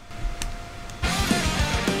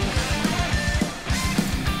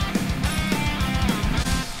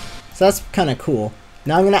 So that's kind of cool.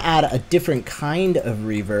 Now I'm going to add a different kind of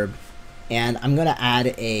reverb, and I'm going to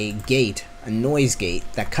add a gate, a noise gate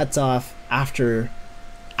that cuts off after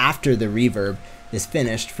the reverb is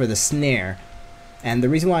finished for the snare. And the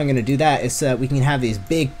reason why I'm going to do that is so that we can have these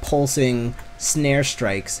big pulsing snare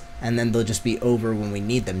strikes, and then they'll just be over when we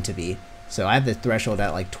need them to be. So I have the threshold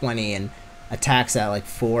at like 20 and attacks at like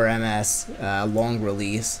 4 ms, long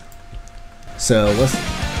release. So let's...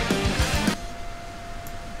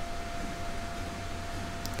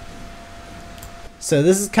 So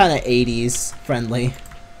this is kind of 80s friendly.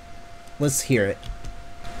 Let's hear it.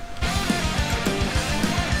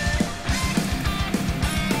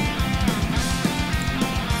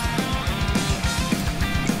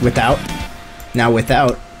 Without. Now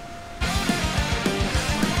without.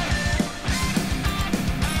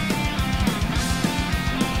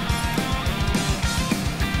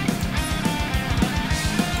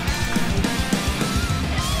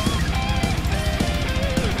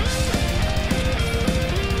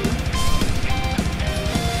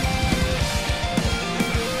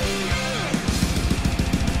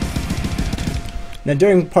 Now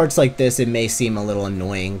during parts like this it may seem a little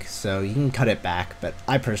annoying, so you can cut it back, but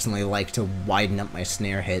I personally like to widen up my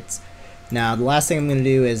snare hits. Now the last thing I'm going to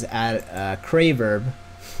do is add a reverb,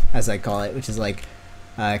 as I call it, which is like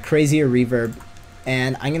crazier reverb,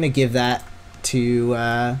 and I'm going to give that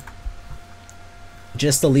to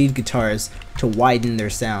just the lead guitars to widen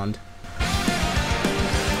their sound.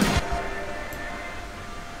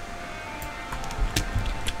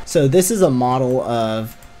 So this is a model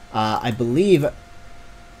of, I believe,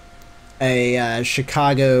 a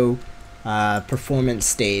Chicago performance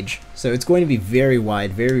stage. So it's going to be very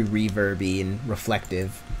wide, very reverby and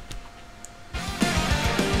reflective.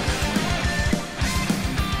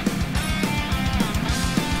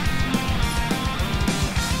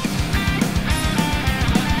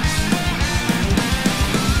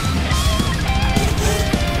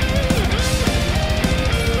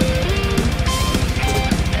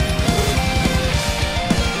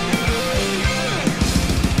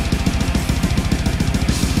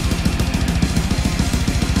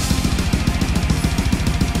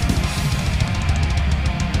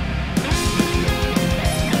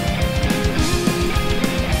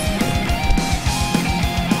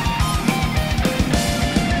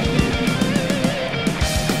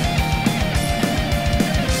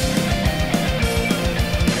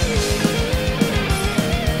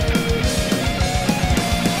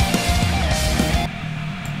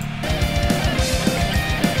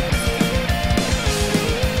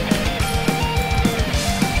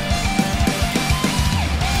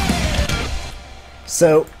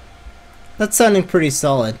 So that's sounding pretty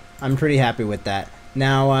solid. I'm pretty happy with that.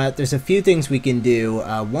 Now there's a few things we can do,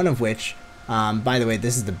 one of which, by the way,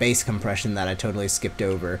 this is the bass compression that I totally skipped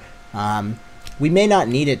over. We may not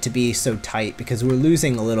need it to be so tight because we're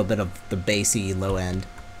losing a little bit of the bassy low end.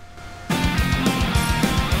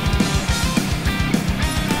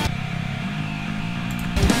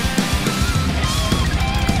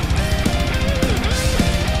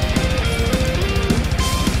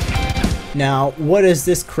 Now, what is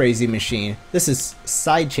this crazy machine? This is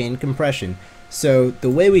sidechain compression. So the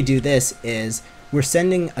way we do this is we're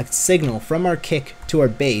sending a signal from our kick to our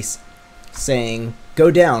bass saying go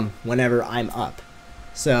down whenever I'm up.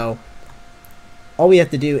 So all we have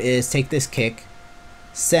to do is take this kick,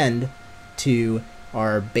 send to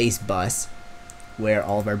our bass bus where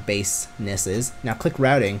all of our bassness is. Now click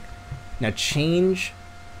routing. Now change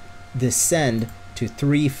the send to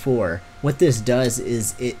 3/4. What this does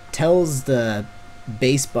is it tells the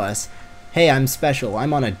bass bus, hey, I'm special,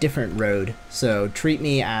 I'm on a different road, so treat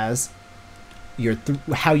me as your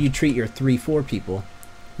how you treat your 3/4 people.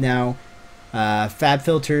 Now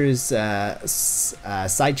FabFilter's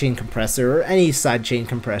sidechain compressor, or any sidechain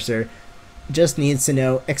compressor, just needs to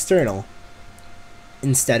know external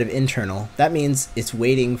instead of internal. That means it's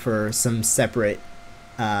waiting for some separate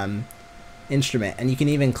instrument, and you can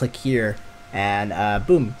even click here and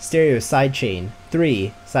boom, stereo sidechain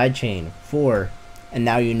 3, sidechain 4, and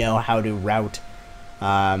now you know how to route.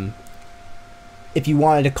 If you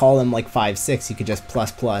wanted to call them like 5, 6, you could just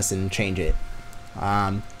plus and change it.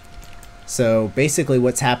 So basically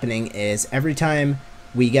what's happening is every time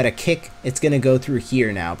we get a kick, it's going to go through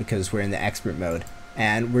here now because we're in the expert mode,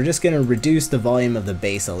 and we're just going to reduce the volume of the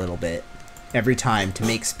bass a little bit every time to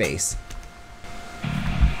make space.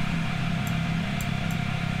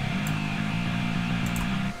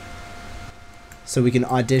 So we can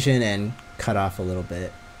audition and cut off a little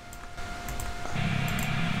bit.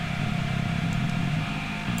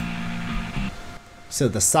 So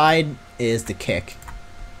the side is the kick.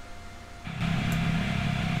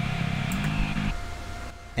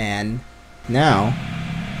 And now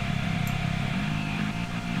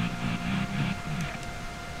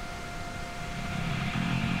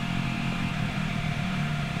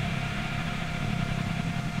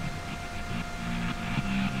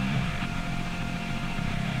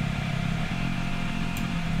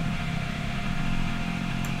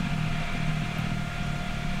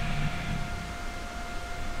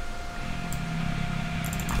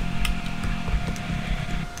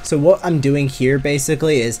So what I'm doing here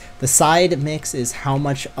basically is the side mix is how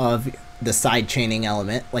much of the side chaining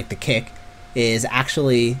element, like the kick, is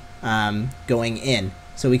actually going in.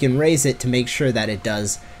 So we can raise it to make sure that it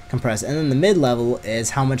does compress. And then the mid level is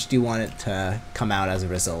how much do you want it to come out as a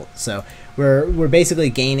result. So we're basically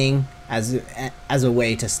gaining as a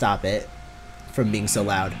way to stop it from being so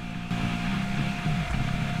loud.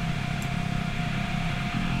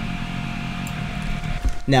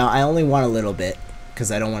 Now I only want a little bit,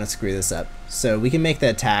 because I don't want to screw this up. So we can make the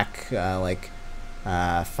attack like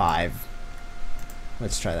 5.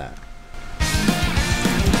 Let's try that.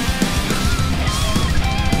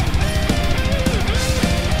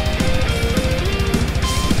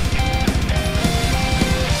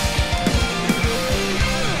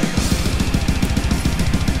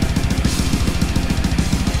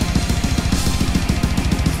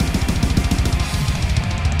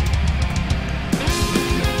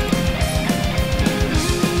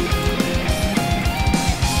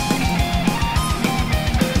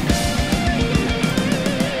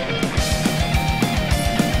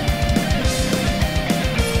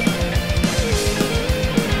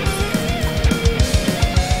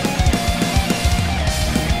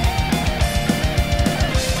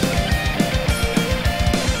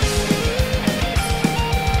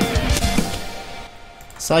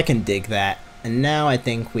 So I can dig that. And now I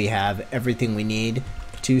think we have everything we need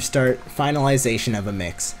to start finalization of a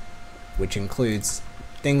mix, which includes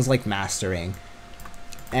things like mastering.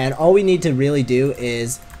 And all we need to really do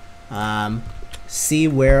is see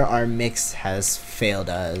where our mix has failed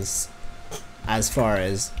us as far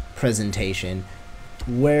as presentation.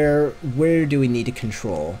 Where do we need to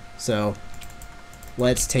control? So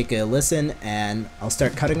let's take a listen and I'll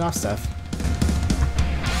start cutting off stuff.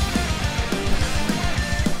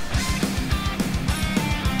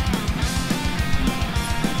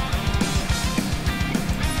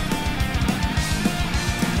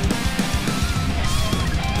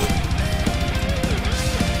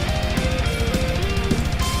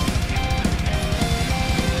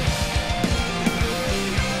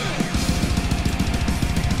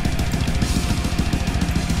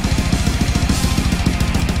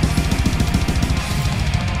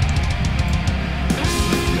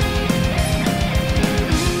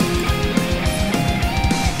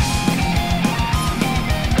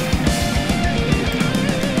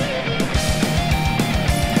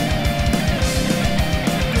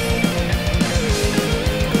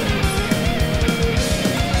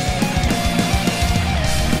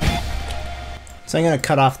 So I'm going to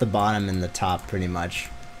cut off the bottom and the top pretty much,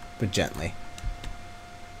 but gently.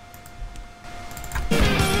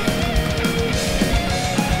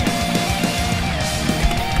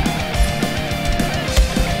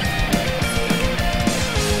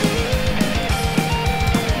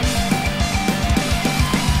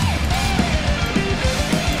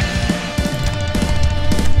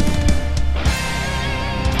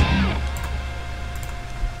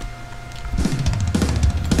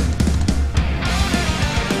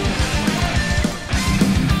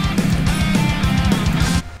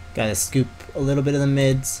 Gotta scoop a little bit of the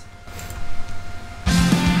mids.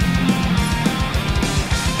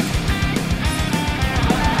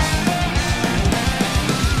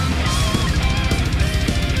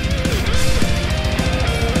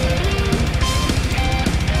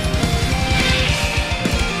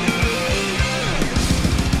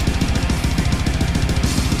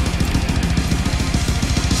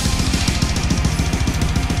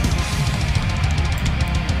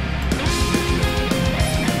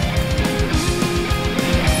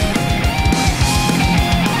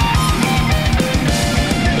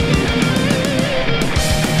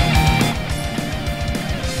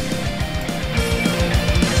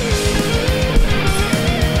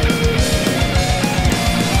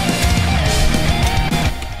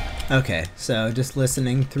 Okay, so just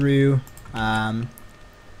listening through, our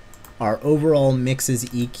overall mix's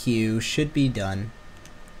EQ should be done.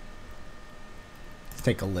 Let's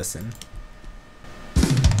take a listen.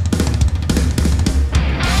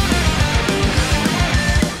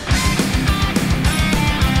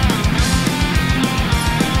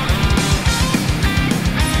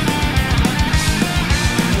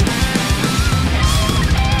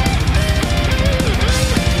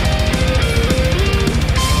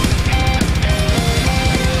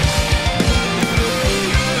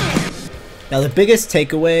 Now the biggest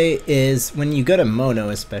takeaway is when you go to mono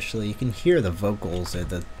especially, you can hear the vocals or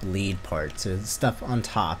the lead parts or the stuff on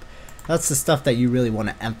top. That's the stuff that you really want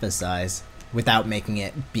to emphasize without making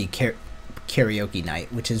it be karaoke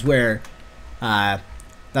night, which is where,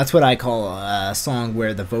 that's what I call a song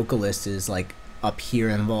where the vocalist is like up here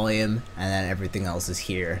in volume and then everything else is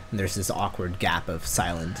here. And there's this awkward gap of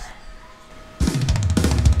silence.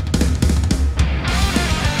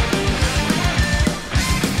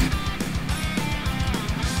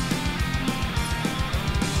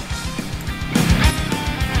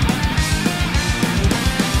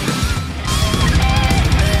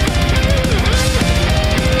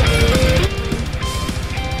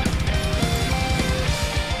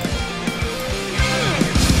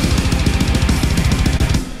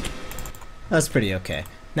 That's pretty okay.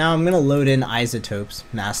 Now I'm going to load in Isotope's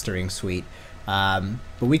mastering suite, but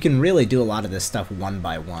we can really do a lot of this stuff one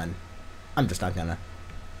by one. I'm just not going to.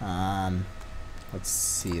 Let's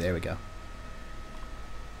see, there we go.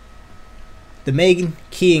 The main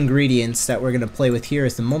key ingredients that we're going to play with here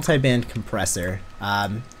is the multiband compressor.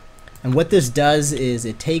 And what this does is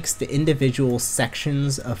it takes the individual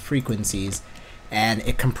sections of frequencies and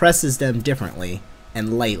it compresses them differently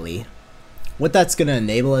and lightly. What that's going to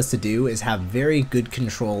enable us to do is have very good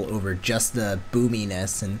control over just the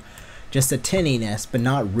boominess and just the tinniness, but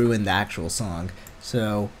not ruin the actual song.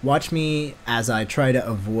 So watch me as I try to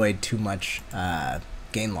avoid too much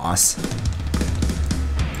gain loss.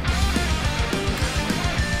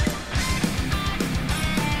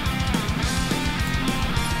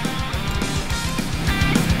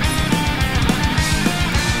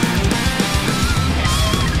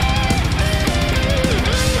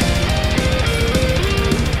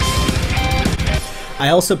 I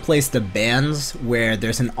also place the bands where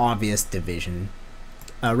there's an obvious division.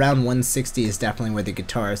 Around 160 is definitely where the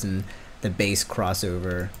guitars and the bass cross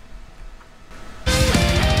over.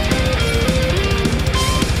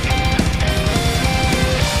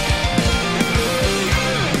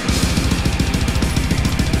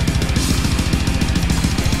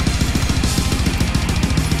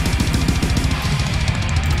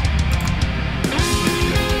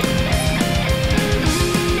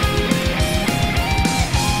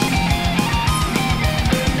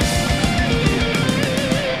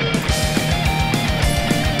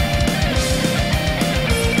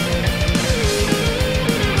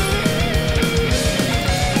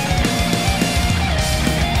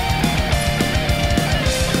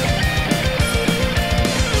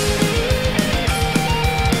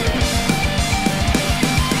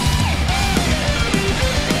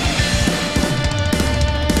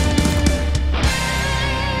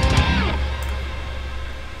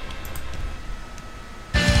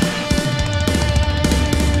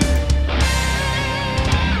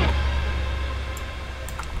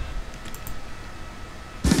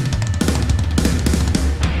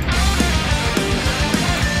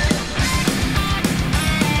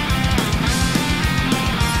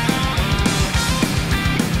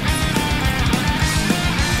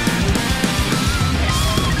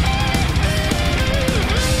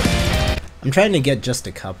 I'm trying to get just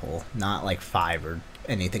a couple, not like 5 or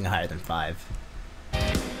anything higher than 5.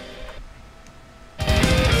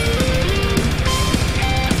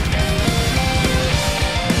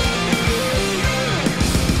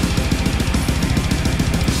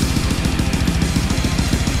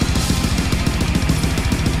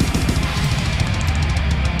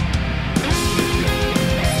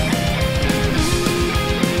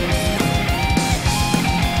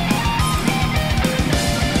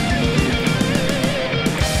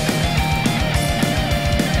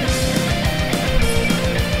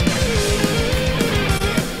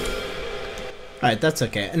 Alright, that's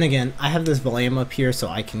okay. And again, I have this volume up here so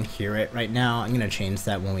I can hear it right now. I'm going to change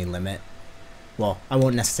that when we limit. Well, I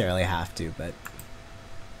won't necessarily have to, but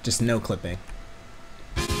just no clipping.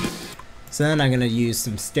 So then I'm going to use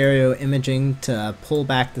some stereo imaging to pull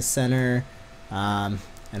back the center and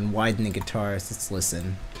widen the guitars. Let's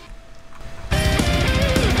listen.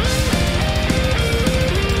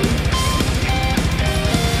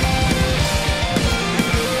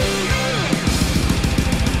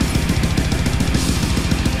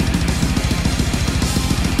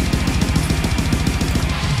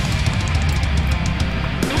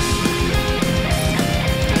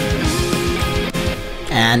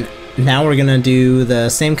 And now we're gonna do the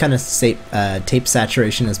same kind of tape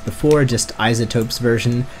saturation as before, just Isotope's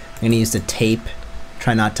version. I'm gonna use the tape,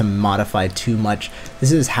 try not to modify too much.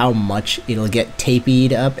 This is how much it'll get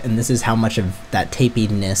tapied up, and this is how much of that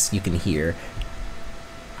tapiness you can hear.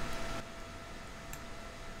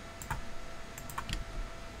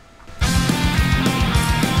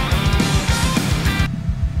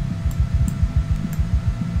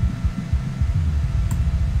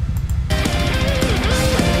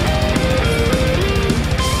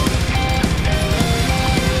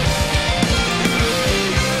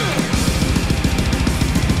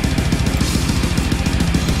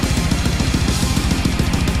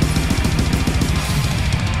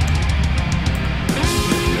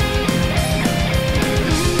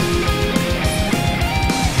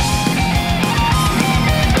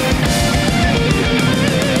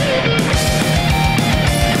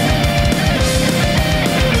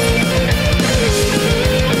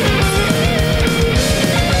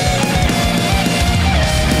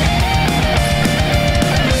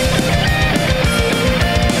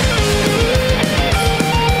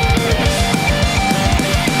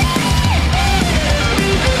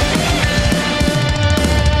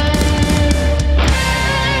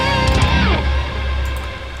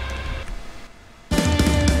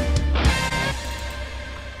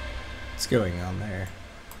 What's going on there?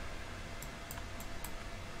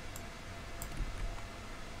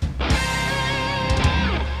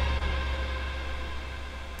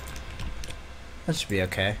 That should be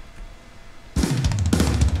okay.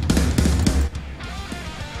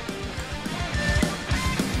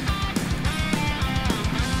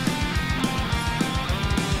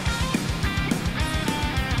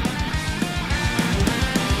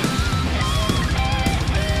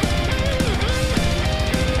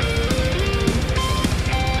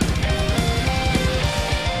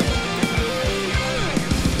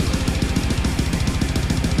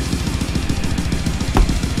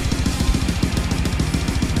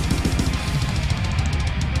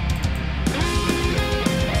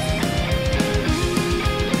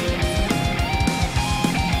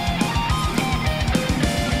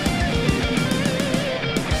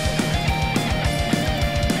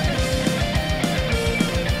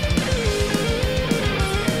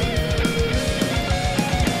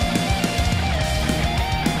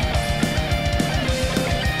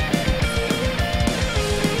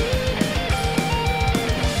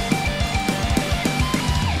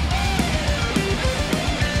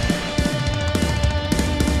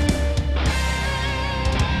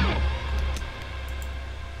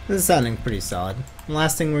 This is sounding pretty solid. The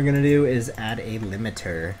last thing we're going to do is add a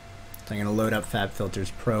limiter. So I'm going to load up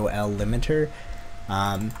FabFilter's Pro L limiter.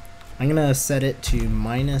 I'm going to set it to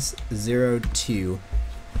 -0.2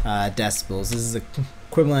 decibels. This is the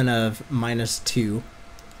equivalent of -2,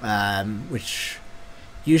 which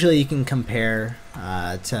usually you can compare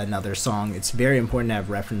to another song. It's very important to have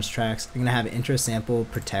reference tracks. I'm going to have inter-sample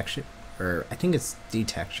protection, or I think it's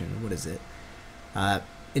detection. What is it?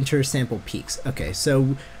 Inter-sample peaks. Okay,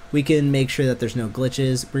 so we can make sure that there's no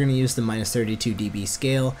glitches. We're going to use the -32 dB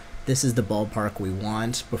scale. This is the ballpark we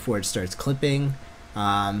want before it starts clipping.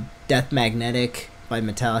 Death Magnetic by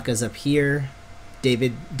Metallica's up here.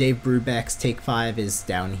 Dave Brubeck's Take 5 is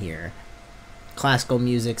down here. Classical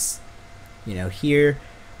music's, here.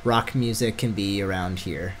 Rock music can be around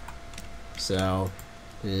here. So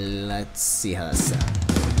let's see how that sounds.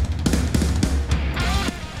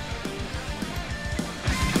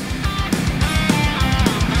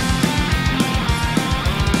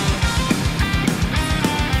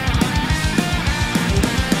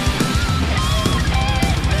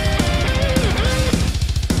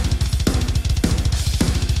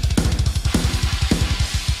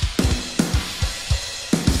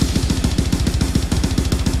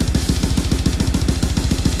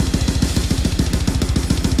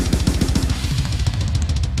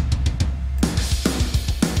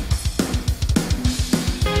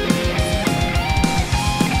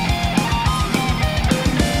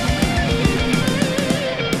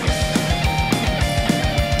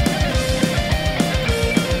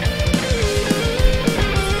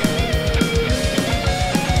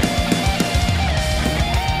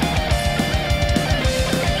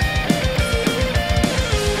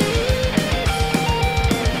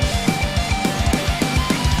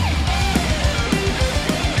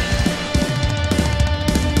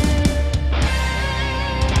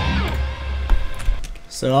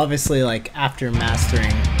 So obviously, like, after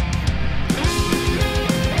mastering,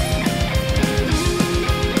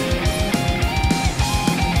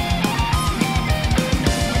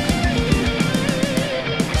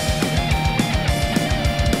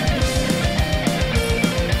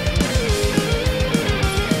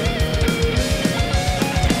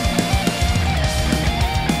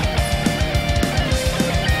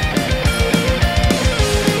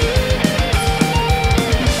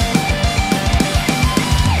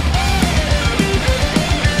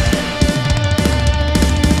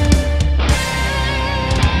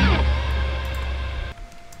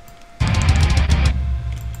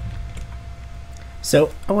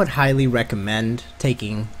 so I would highly recommend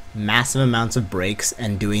taking massive amounts of breaks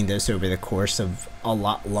and doing this over the course of a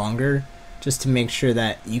lot longer, just to make sure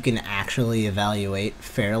that you can actually evaluate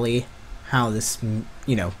fairly how this,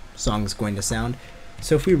 song is going to sound.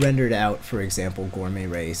 So if we rendered out, for example, Gourmet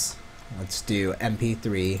Race, let's do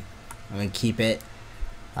MP3. I'm going to keep it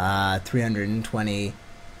 320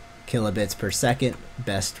 kilobits per second,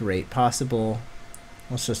 best rate possible.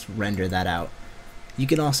 Let's just render that out. You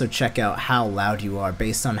can also check out how loud you are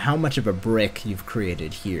based on how much of a brick you've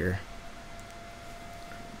created here.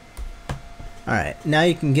 Alright, now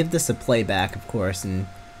you can give this a playback, of course, and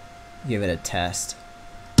give it a test.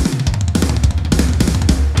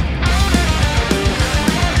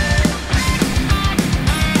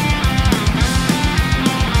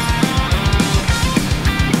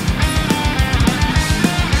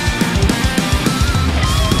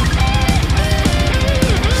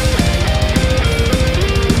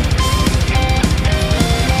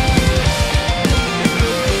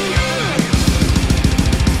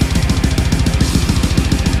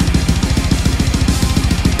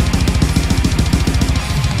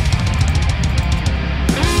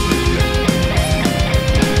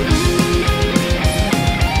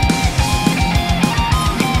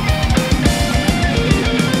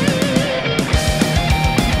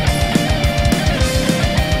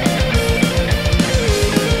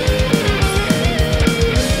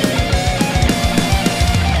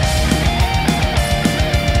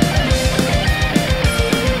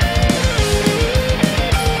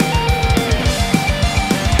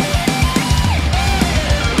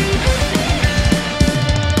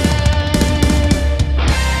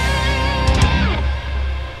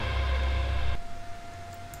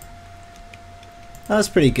 That was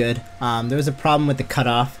pretty good. There was a problem with the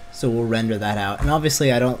cutoff, so we'll render that out. And obviously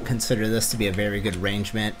I don't consider this to be a very good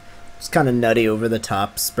arrangement. It's kind of nutty, over the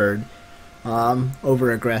top, spurred,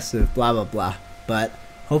 over aggressive, blah blah blah. But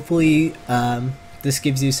hopefully this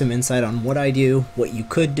gives you some insight on what I do, what you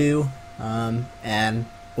could do, and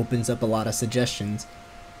opens up a lot of suggestions.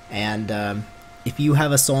 And if you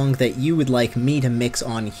have a song that you would like me to mix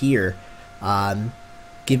on here,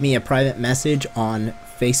 give me a private message on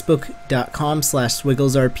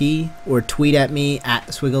facebook.com/swigglesrp or tweet at me at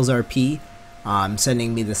swigglesrp,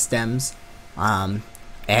 sending me the stems.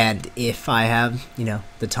 And if I have,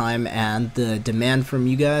 the time and the demand from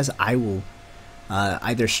you guys, I will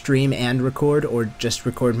either stream and record, or just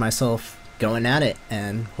record myself going at it,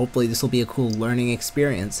 and hopefully this will be a cool learning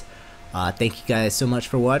experience. Thank you guys so much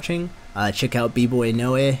for watching. Check out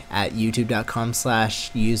Bboynoe at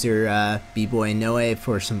youtube.com/user Bboynoe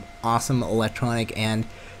for some awesome electronic and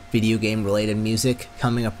video game related music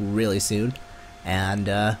coming up really soon.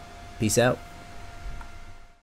 And peace out.